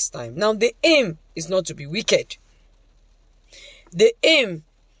decision next time? Now, the aim is not to be wicked. The aim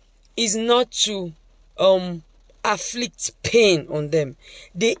is not to afflict pain on them.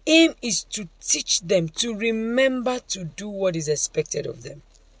 The aim is to teach them to remember to do what is expected of them.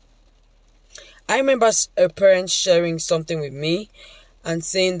 I remember a parent sharing something with me and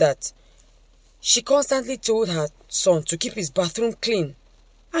saying that she constantly told her son to keep his bathroom clean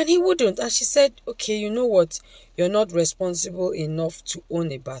and he wouldn't. And she said, okay, you know what? You're not responsible enough to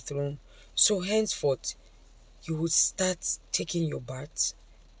own a bathroom. So henceforth, you would start taking your bath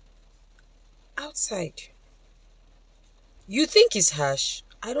outside. You think it's harsh?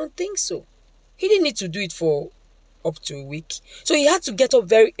 I don't think so. He didn't need to do it for up to a week. So he had to get up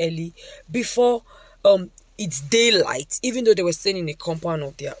very early before it's daylight. Even though they were staying in a compound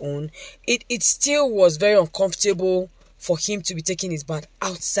of their own, it still was very uncomfortable for him to be taking his bath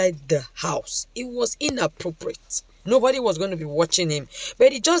outside the house. It was inappropriate. Nobody was going to be watching him,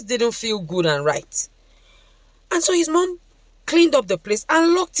 but it just didn't feel good and right. And so his mom cleaned up the place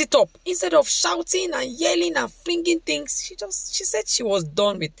and locked it up. Instead of shouting and yelling and flinging things, she said she was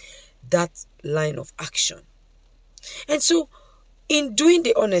done with that line of action. And so in doing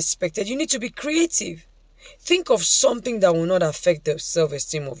the unexpected, you need to be creative. Think of something that will not affect the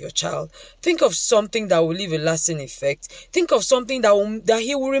self-esteem of your child. Think of something that will leave a lasting effect. Think of something that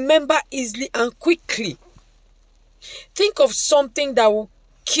he will remember easily and quickly. Think of something that will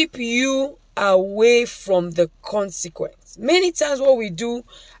keep you away from the consequence. Many times what we do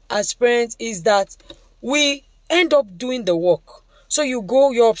as parents is that we end up doing the work. So you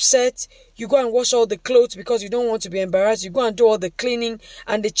go, you're upset, you go and wash all the clothes because you don't want to be embarrassed. You go and do all the cleaning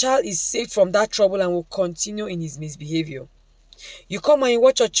and the child is saved from that trouble and will continue in his misbehavior. You come and you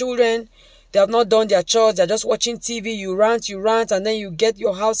watch your children, they have not done their chores, they're just watching TV, you rant, and then you get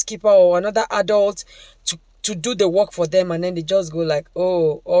your housekeeper or another adult to do the work for them, and then they just go like,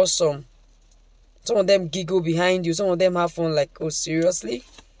 oh, awesome. Some of them giggle behind you, some of them have fun like, oh, seriously?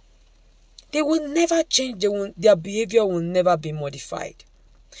 They will never change, their behavior will never be modified.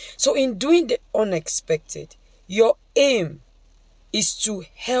 So in doing the unexpected, your aim is to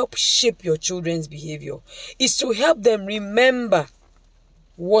help shape your children's behavior, is to help them remember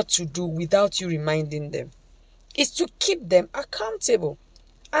what to do without you reminding them. It's to keep them accountable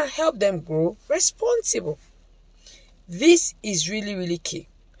and help them grow responsible. This is really, really key.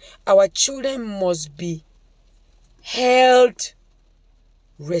 Our children must be held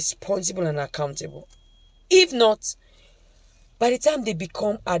responsible and accountable. If not, by the time they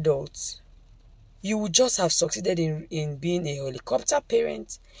become adults, you will just have succeeded in being a helicopter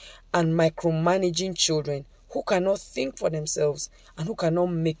parent and micromanaging children who cannot think for themselves and who cannot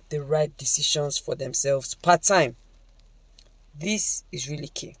make the right decisions for themselves part-time. This is really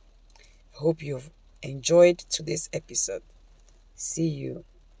key. I hope you've enjoyed today's episode. See you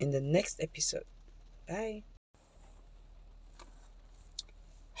in the next episode. Bye.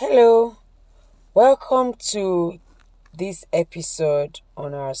 Hello. Welcome to this episode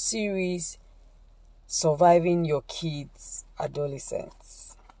on our series, Surviving Your Kids'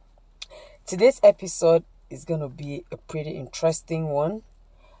 Adolescence. Today's episode is going to be a pretty interesting one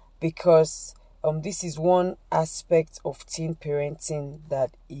because this is one aspect of teen parenting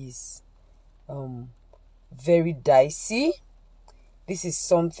that is very dicey. This is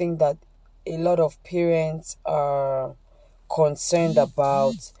something that a lot of parents are concerned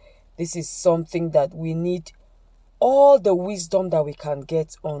about. This is something that we need all the wisdom that we can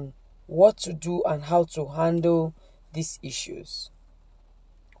get on what to do and how to handle these issues.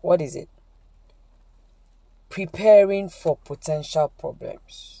 What is it? Preparing for potential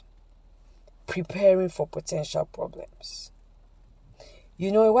problems. Preparing for potential problems.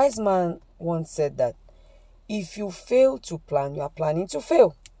 You know, a wise man once said that if you fail to plan, you are planning to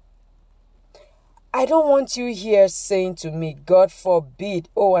fail. I don't want you here saying to me, God forbid,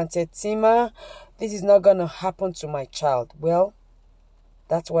 oh, Auntie Tima, this is not going to happen to my child. Well,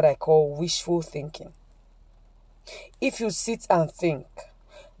 that's what I call wishful thinking. If you sit and think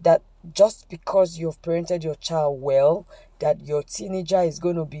that just because you've parented your child well, that your teenager is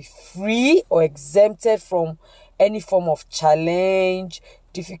going to be free or exempted from any form of challenge,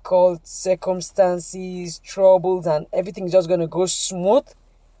 difficult circumstances, troubles, and everything's just going to go smooth,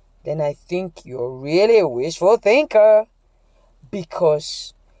 then I think you're really a wishful thinker.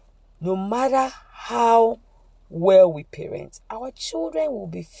 Because no matter how well we parent, our children will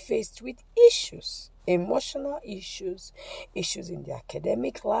be faced with issues. Emotional issues, issues in their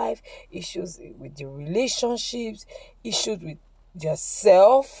academic life, issues with their relationships, issues with their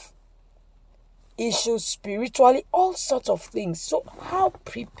self, issues spiritually, all sorts of things. So how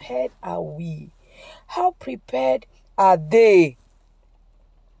prepared are we? How prepared are they?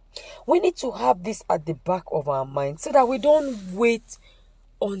 We need to have this at the back of our mind so that we don't wait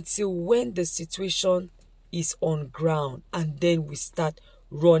until when the situation is on ground and then we start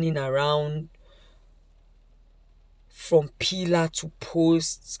running around from pillar to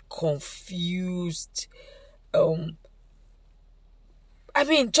post, confused.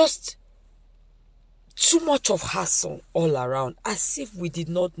 Just too much of hassle all around, as if we did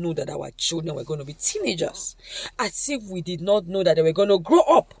not know that our children were going to be teenagers, as if we did not know that they were going to grow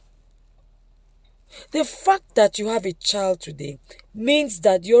up. The fact that you have a child today means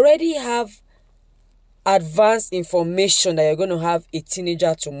that you already have advanced information that you're going to have a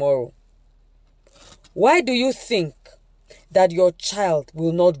teenager tomorrow. Why do you think that your child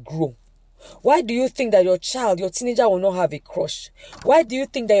will not grow? Why do you think that your teenager will not have a crush? Why do you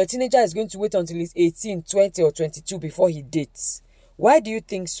think that your teenager is going to wait until he's 18, 20 or 22 before he dates? Why do you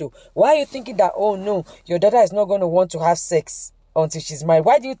think so? Why are you thinking that, oh no, your daughter is not going to want to have sex until she's married?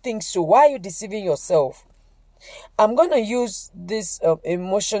 Why do you think so? Why are you deceiving yourself? I'm going to use this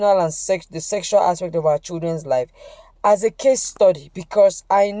emotional and the sexual aspect of our children's life as a case study, because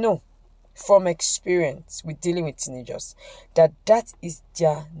I know from experience with dealing with teenagers that is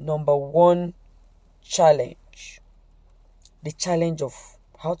their number one challenge. The challenge of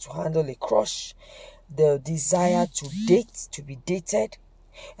how to handle a crush, the desire to date, to be dated.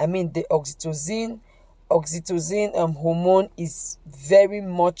 The oxytocin hormone is very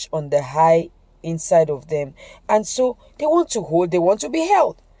much on the high inside of them, and so they want to hold, they want to be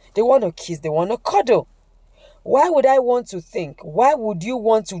held, they want to kiss, they want to cuddle. Why would I want to think? Why would you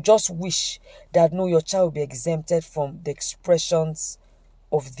want to just wish that no, your child will be exempted from the expressions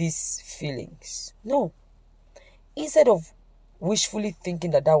of these feelings? No. Instead of wishfully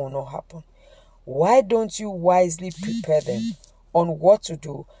thinking that will not happen, why don't you wisely prepare them on what to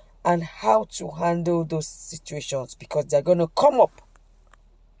do and how to handle those situations, because they're going to come up.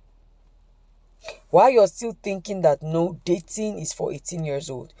 While you're still thinking that no, dating is for 18 years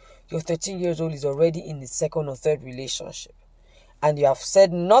old, your 13 years old is already in the second or third relationship, and you have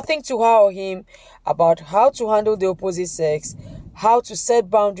said nothing to her or him about how to handle the opposite sex, how to set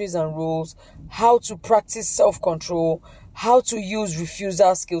boundaries and rules, how to practice self-control, how to use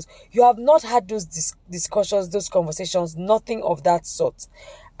refusal skills. You have not had those discussions, those conversations, nothing of that sort.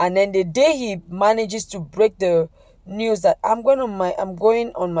 And then the day he manages to break the news that I'm going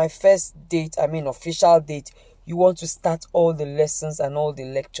on my first date, official date, you want to start all the lessons and all the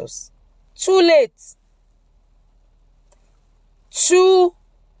lectures. Too late. Too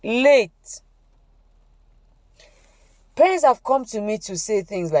late. Parents have come to me to say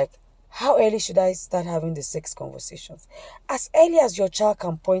things like, how early should I start having the sex conversations? As early as your child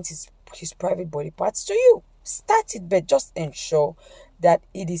can point his private body parts to you. Start it, but just ensure that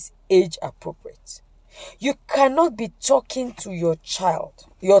it is age appropriate. You cannot be talking to your child,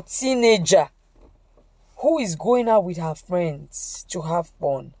 your teenager, who is going out with her friends to have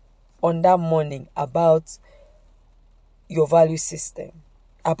fun on that morning about your value system,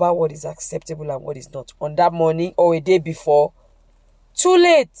 about what is acceptable and what is not, on that morning or a day before. Too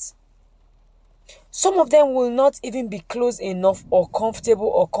late. Some of them will not even be close enough or comfortable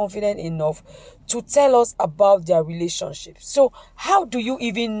or confident enough to tell us about their relationship. So how do you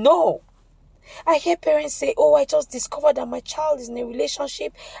even know? I hear parents say, oh, I just discovered that my child is in a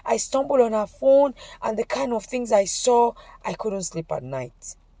relationship. I stumbled on her phone and the kind of things I saw, I couldn't sleep at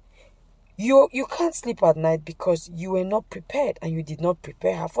night. You can't sleep at night because you were not prepared and you did not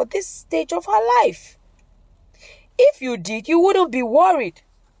prepare her for this stage of her life. If you did, you wouldn't be worried.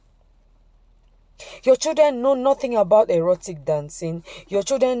 Your children know nothing about erotic dancing. Your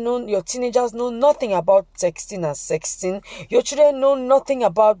teenagers know nothing about texting and sexting. Your children know nothing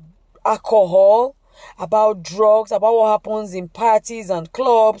about alcohol, about drugs, about what happens in parties and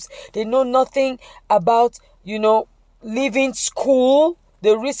clubs. They know nothing about, leaving school,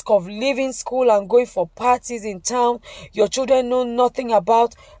 the risk of leaving school and going for parties in town. Your children know nothing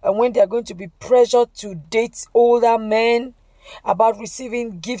about when they're going to be pressured to date older men, about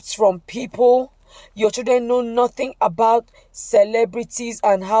receiving gifts from people. Your children know nothing about celebrities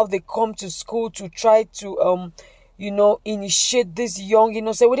and how they come to school to try to, initiate this young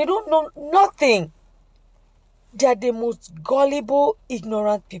innocent. Well, they don't know nothing. They are the most gullible,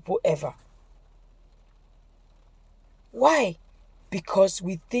 ignorant people ever. Why? Because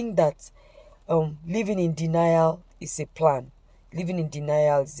we think that living in denial is a plan. Living in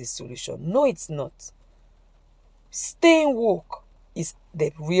denial is the solution. No, it's not. Staying woke is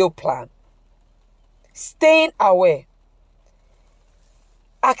the real plan. Staying aware.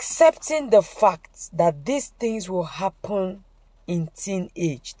 Accepting the fact that these things will happen in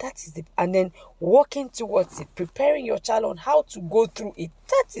teenage. And then working towards it. Preparing your child on how to go through it.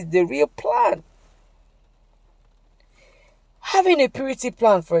 That is the real plan. Having a purity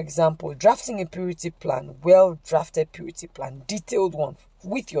plan, for example, drafting a purity plan, well-drafted purity plan, detailed one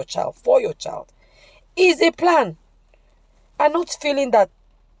with your child, for your child, is a plan. And not feeling that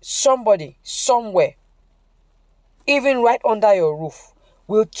somebody, somewhere, even right under your roof,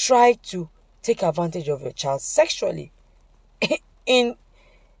 will try to take advantage of your child sexually in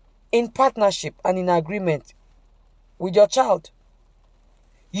partnership and in agreement with your child.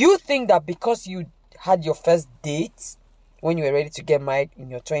 You think that because you had your first date when you were ready to get married in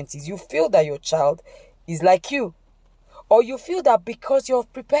your 20s, you feel that your child is like you. Or you feel that because you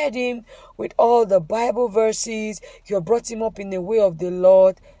have prepared him with all the Bible verses, you have brought him up in the way of the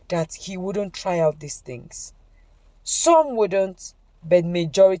Lord, that he wouldn't try out these things. Some wouldn't, but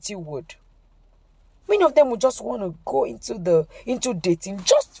majority would. Many of them would just want to go into dating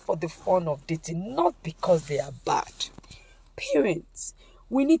just for the fun of dating, not because they are bad. Parents,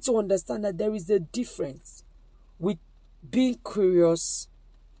 we need to understand that there is a difference with being curious,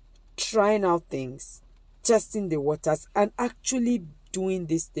 trying out things, testing the waters, and actually doing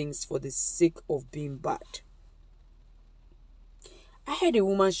these things for the sake of being bad. I heard a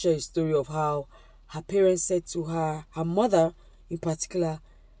woman share a story of how her parents said to her, her mother in particular,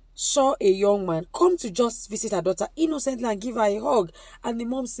 saw a young man come to just visit her daughter innocently and give her a hug. And the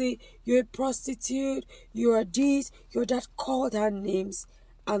mom say, you're a prostitute, you're this, you're that, called her names.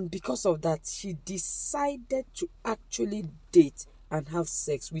 And because of that, she decided to actually date and have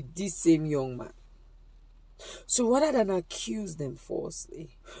sex with this same young man. So rather than accuse them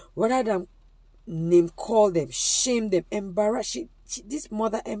falsely, rather than name call them, shame them, embarrass, this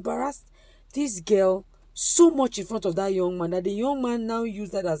mother embarrassed this girl so much in front of that young man that the young man now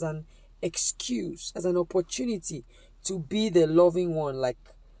used that as an excuse, as an opportunity to be the loving one. Like,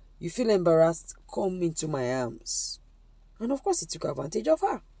 you feel embarrassed, come into my arms. And of course, he took advantage of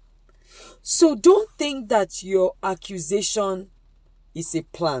her. So don't think that your accusation is a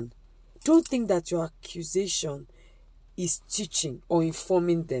plan. Don't think that your accusation is teaching or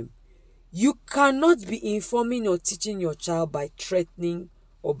informing them. You cannot be informing or teaching your child by threatening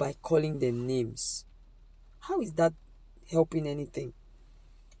or by calling them names. How is that helping anything?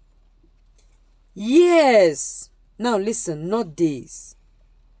 Yes. Now listen, not days,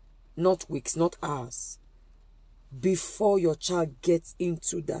 not weeks, not hours. Before your child gets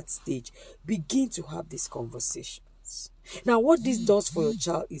into that stage, begin to have these conversations. Now, what this does for your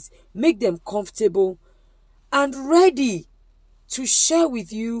child is make them comfortable and ready to share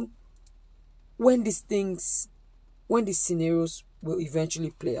with you when these scenarios will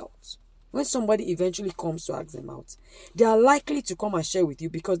eventually play out. When somebody eventually comes to ask them out, they are likely to come and share with you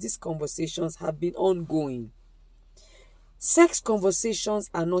because these conversations have been ongoing. Sex conversations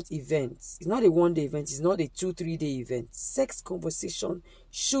are not events. It's not a one-day event. It's not a 2-3 day event. Sex conversation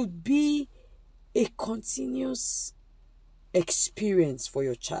should be a continuous experience for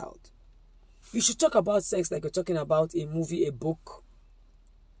your child. You should talk about sex like you're talking about a movie, a book,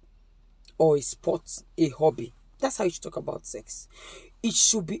 or a sport, a hobby. That's how you should talk about sex. It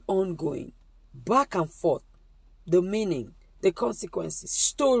should be ongoing, back and forth. The meaning, the consequences,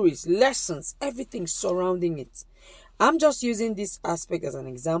 stories, lessons, everything surrounding it. I'm just using this aspect as an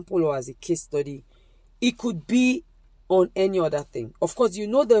example or as a case study. It could be on any other thing. Of course, you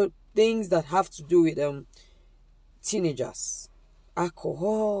know the things that have to do with teenagers.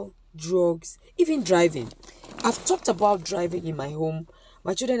 Alcohol, drugs, even driving. I've talked about driving in my home.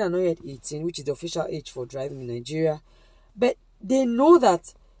 My children are not yet 18, which is the official age for driving in Nigeria. But they know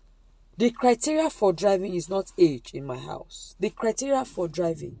that the criteria for driving is not age in my house. The criteria for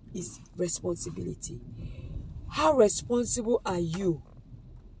driving is responsibility. How responsible are you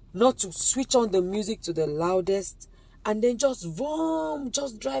not to switch on the music to the loudest and then just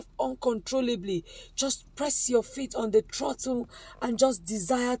drive uncontrollably, just press your feet on the throttle and just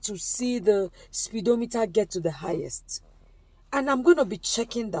desire to see the speedometer get to the highest? And I'm going to be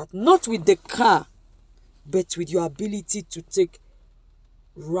checking that, not with the car, but with your ability to take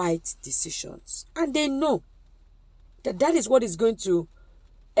right decisions. And they know that that is what is going to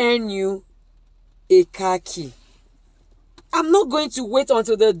earn you a car key. I'm not going to wait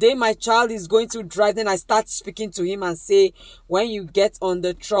until the day my child is going to drive, then I start speaking to him and say, when you get on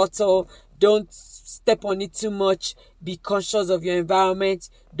the throttle, don't step on it too much, be conscious of your environment,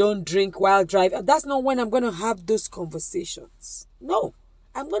 don't drink while driving. That's not when I'm going to have those conversations. No,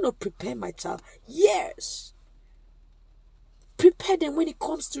 I'm going to prepare my child. Yes. Prepare them when it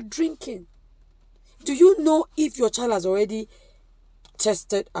comes to drinking. Do you know if your child has already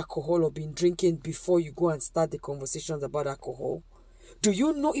tested alcohol or been drinking before you go and start the conversations about alcohol? Do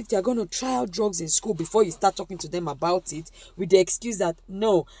you know if they're going to try out drugs in school before you start talking to them about it, with the excuse that,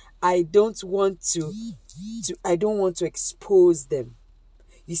 no, I don't want to expose them?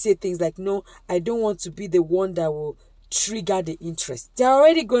 You say things like, no, I don't want to be the one that will trigger the interest. They're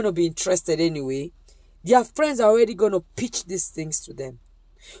already going to be interested anyway. Their friends are already going to pitch these things to them.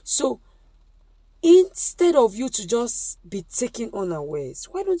 So instead of you to just be taken unawares,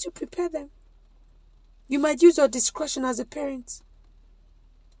 why don't you prepare them? You might use your discretion as a parent.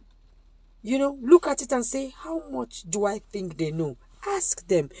 Look at it and say, how much do I think they know? Ask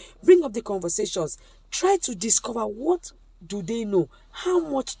them. Bring up the conversations. Try to discover, what do they know? How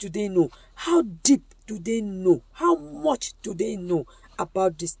much do they know? How deep do they know? How much do they know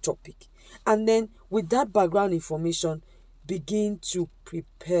about this topic? And then with that background information, begin to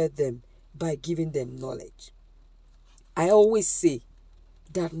prepare them by giving them knowledge. I always say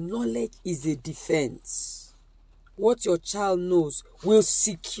that knowledge is a defense. What your child knows will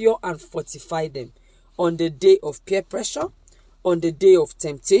secure and fortify them on the day of peer pressure, on the day of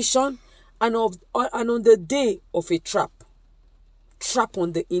temptation, and on the day of a trap. Trap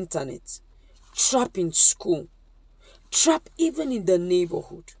on the internet, trap in school, trap even in the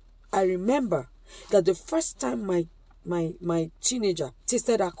neighborhood. I remember that the first time my teenager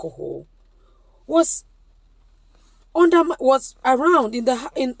tasted alcohol was around in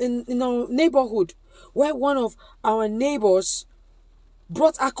our neighborhood, where one of our neighbors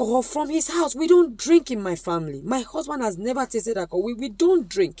brought alcohol from his house. We don't drink in my family. My husband has never tasted alcohol. We don't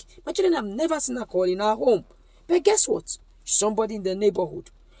drink. My children have never seen alcohol in our home. But guess what? Somebody in the neighborhood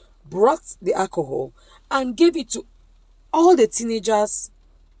brought the alcohol and gave it to all the teenagers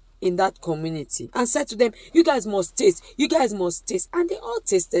in that community and said to them, you guys must taste. You guys must taste. And they all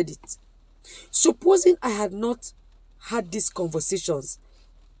tasted it. Supposing I had not had these conversations,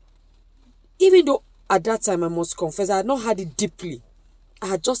 even though at that time I must confess I had not had it deeply, I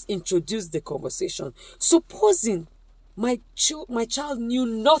had just introduced the conversation. Supposing my child knew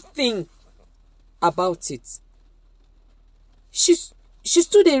nothing about it, she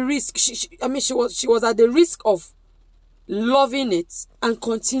stood a risk. She was at the risk of loving it and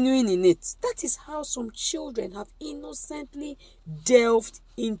continuing in it. That is how some children have innocently delved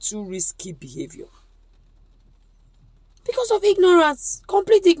into risky behavior. Because of ignorance,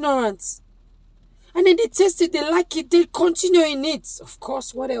 complete ignorance. And then they taste it, they like it, they continue in it. Of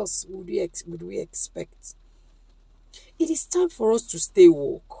course, what else would we expect? It is time for us to stay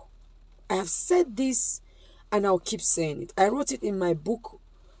woke. I have said this and I'll keep saying it. I wrote it in my book,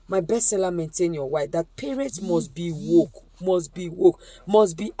 my bestseller, Maintain Your Why, that parents must be woke, must be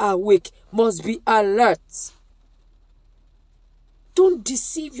awake, must be alert. Don't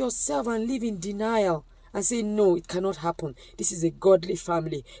deceive yourself and live in denial and say, no, it cannot happen. This is a godly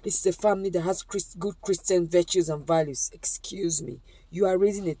family. This is a family that has good Christian virtues and values. Excuse me. You are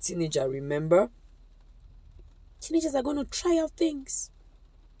raising a teenager, remember? Teenagers are going to try out things.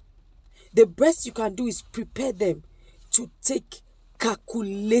 The best you can do is prepare them to take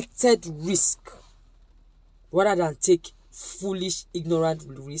calculated risk rather than take foolish, ignorant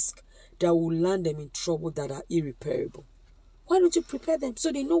risk that will land them in trouble that are irreparable. Why don't you prepare them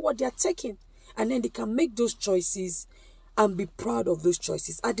so they know what they are taking, and then they can make those choices and be proud of those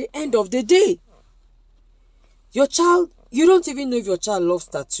choices at the end of the day? Your child, you don't even know if your child loves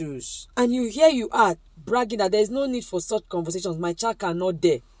tattoos, and you are bragging that there is no need for such conversations. My child cannot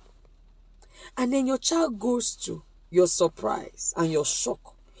dare. And then your child goes to your surprise and your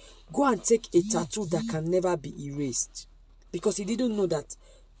shock, go and take a tattoo that can never be erased, because he didn't know that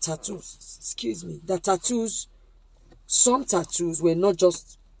some tattoos were not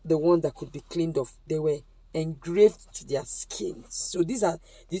just the one that could be cleaned off, they were engraved to their skins. So these are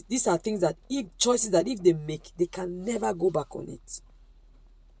things that, choices that if they make, they can never go back on it.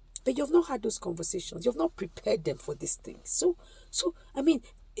 But you've not had those conversations. You've not prepared them for these things. So I mean,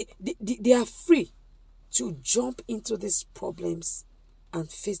 they are free to jump into these problems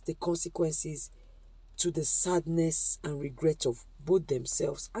and face the consequences, to the sadness and regret of both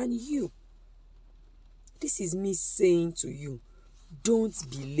themselves and you. This is me saying to you, don't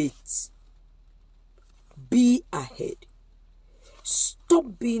be late. Be ahead.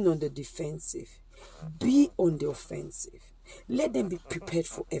 Stop being on the defensive. Be on the offensive. Let them be prepared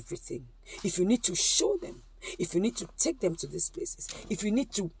for everything. If you need to show them, if you need to take them to these places, if you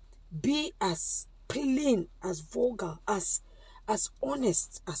need to be as plain, as vulgar, as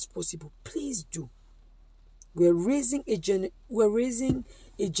honest as possible, please do. We're raising a Gen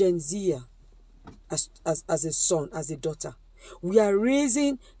Z as a son, as a daughter. We are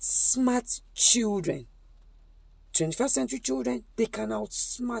raising smart children. 21st century children, they can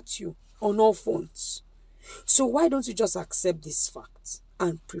outsmart you on all fronts. So why don't you just accept these facts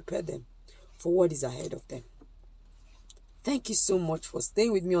and prepare them for what is ahead of them? Thank you so much for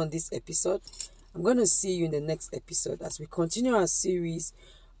staying with me on this episode. I'm going to see you in the next episode as we continue our series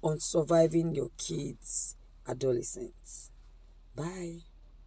on surviving your kids' adolescence. Bye.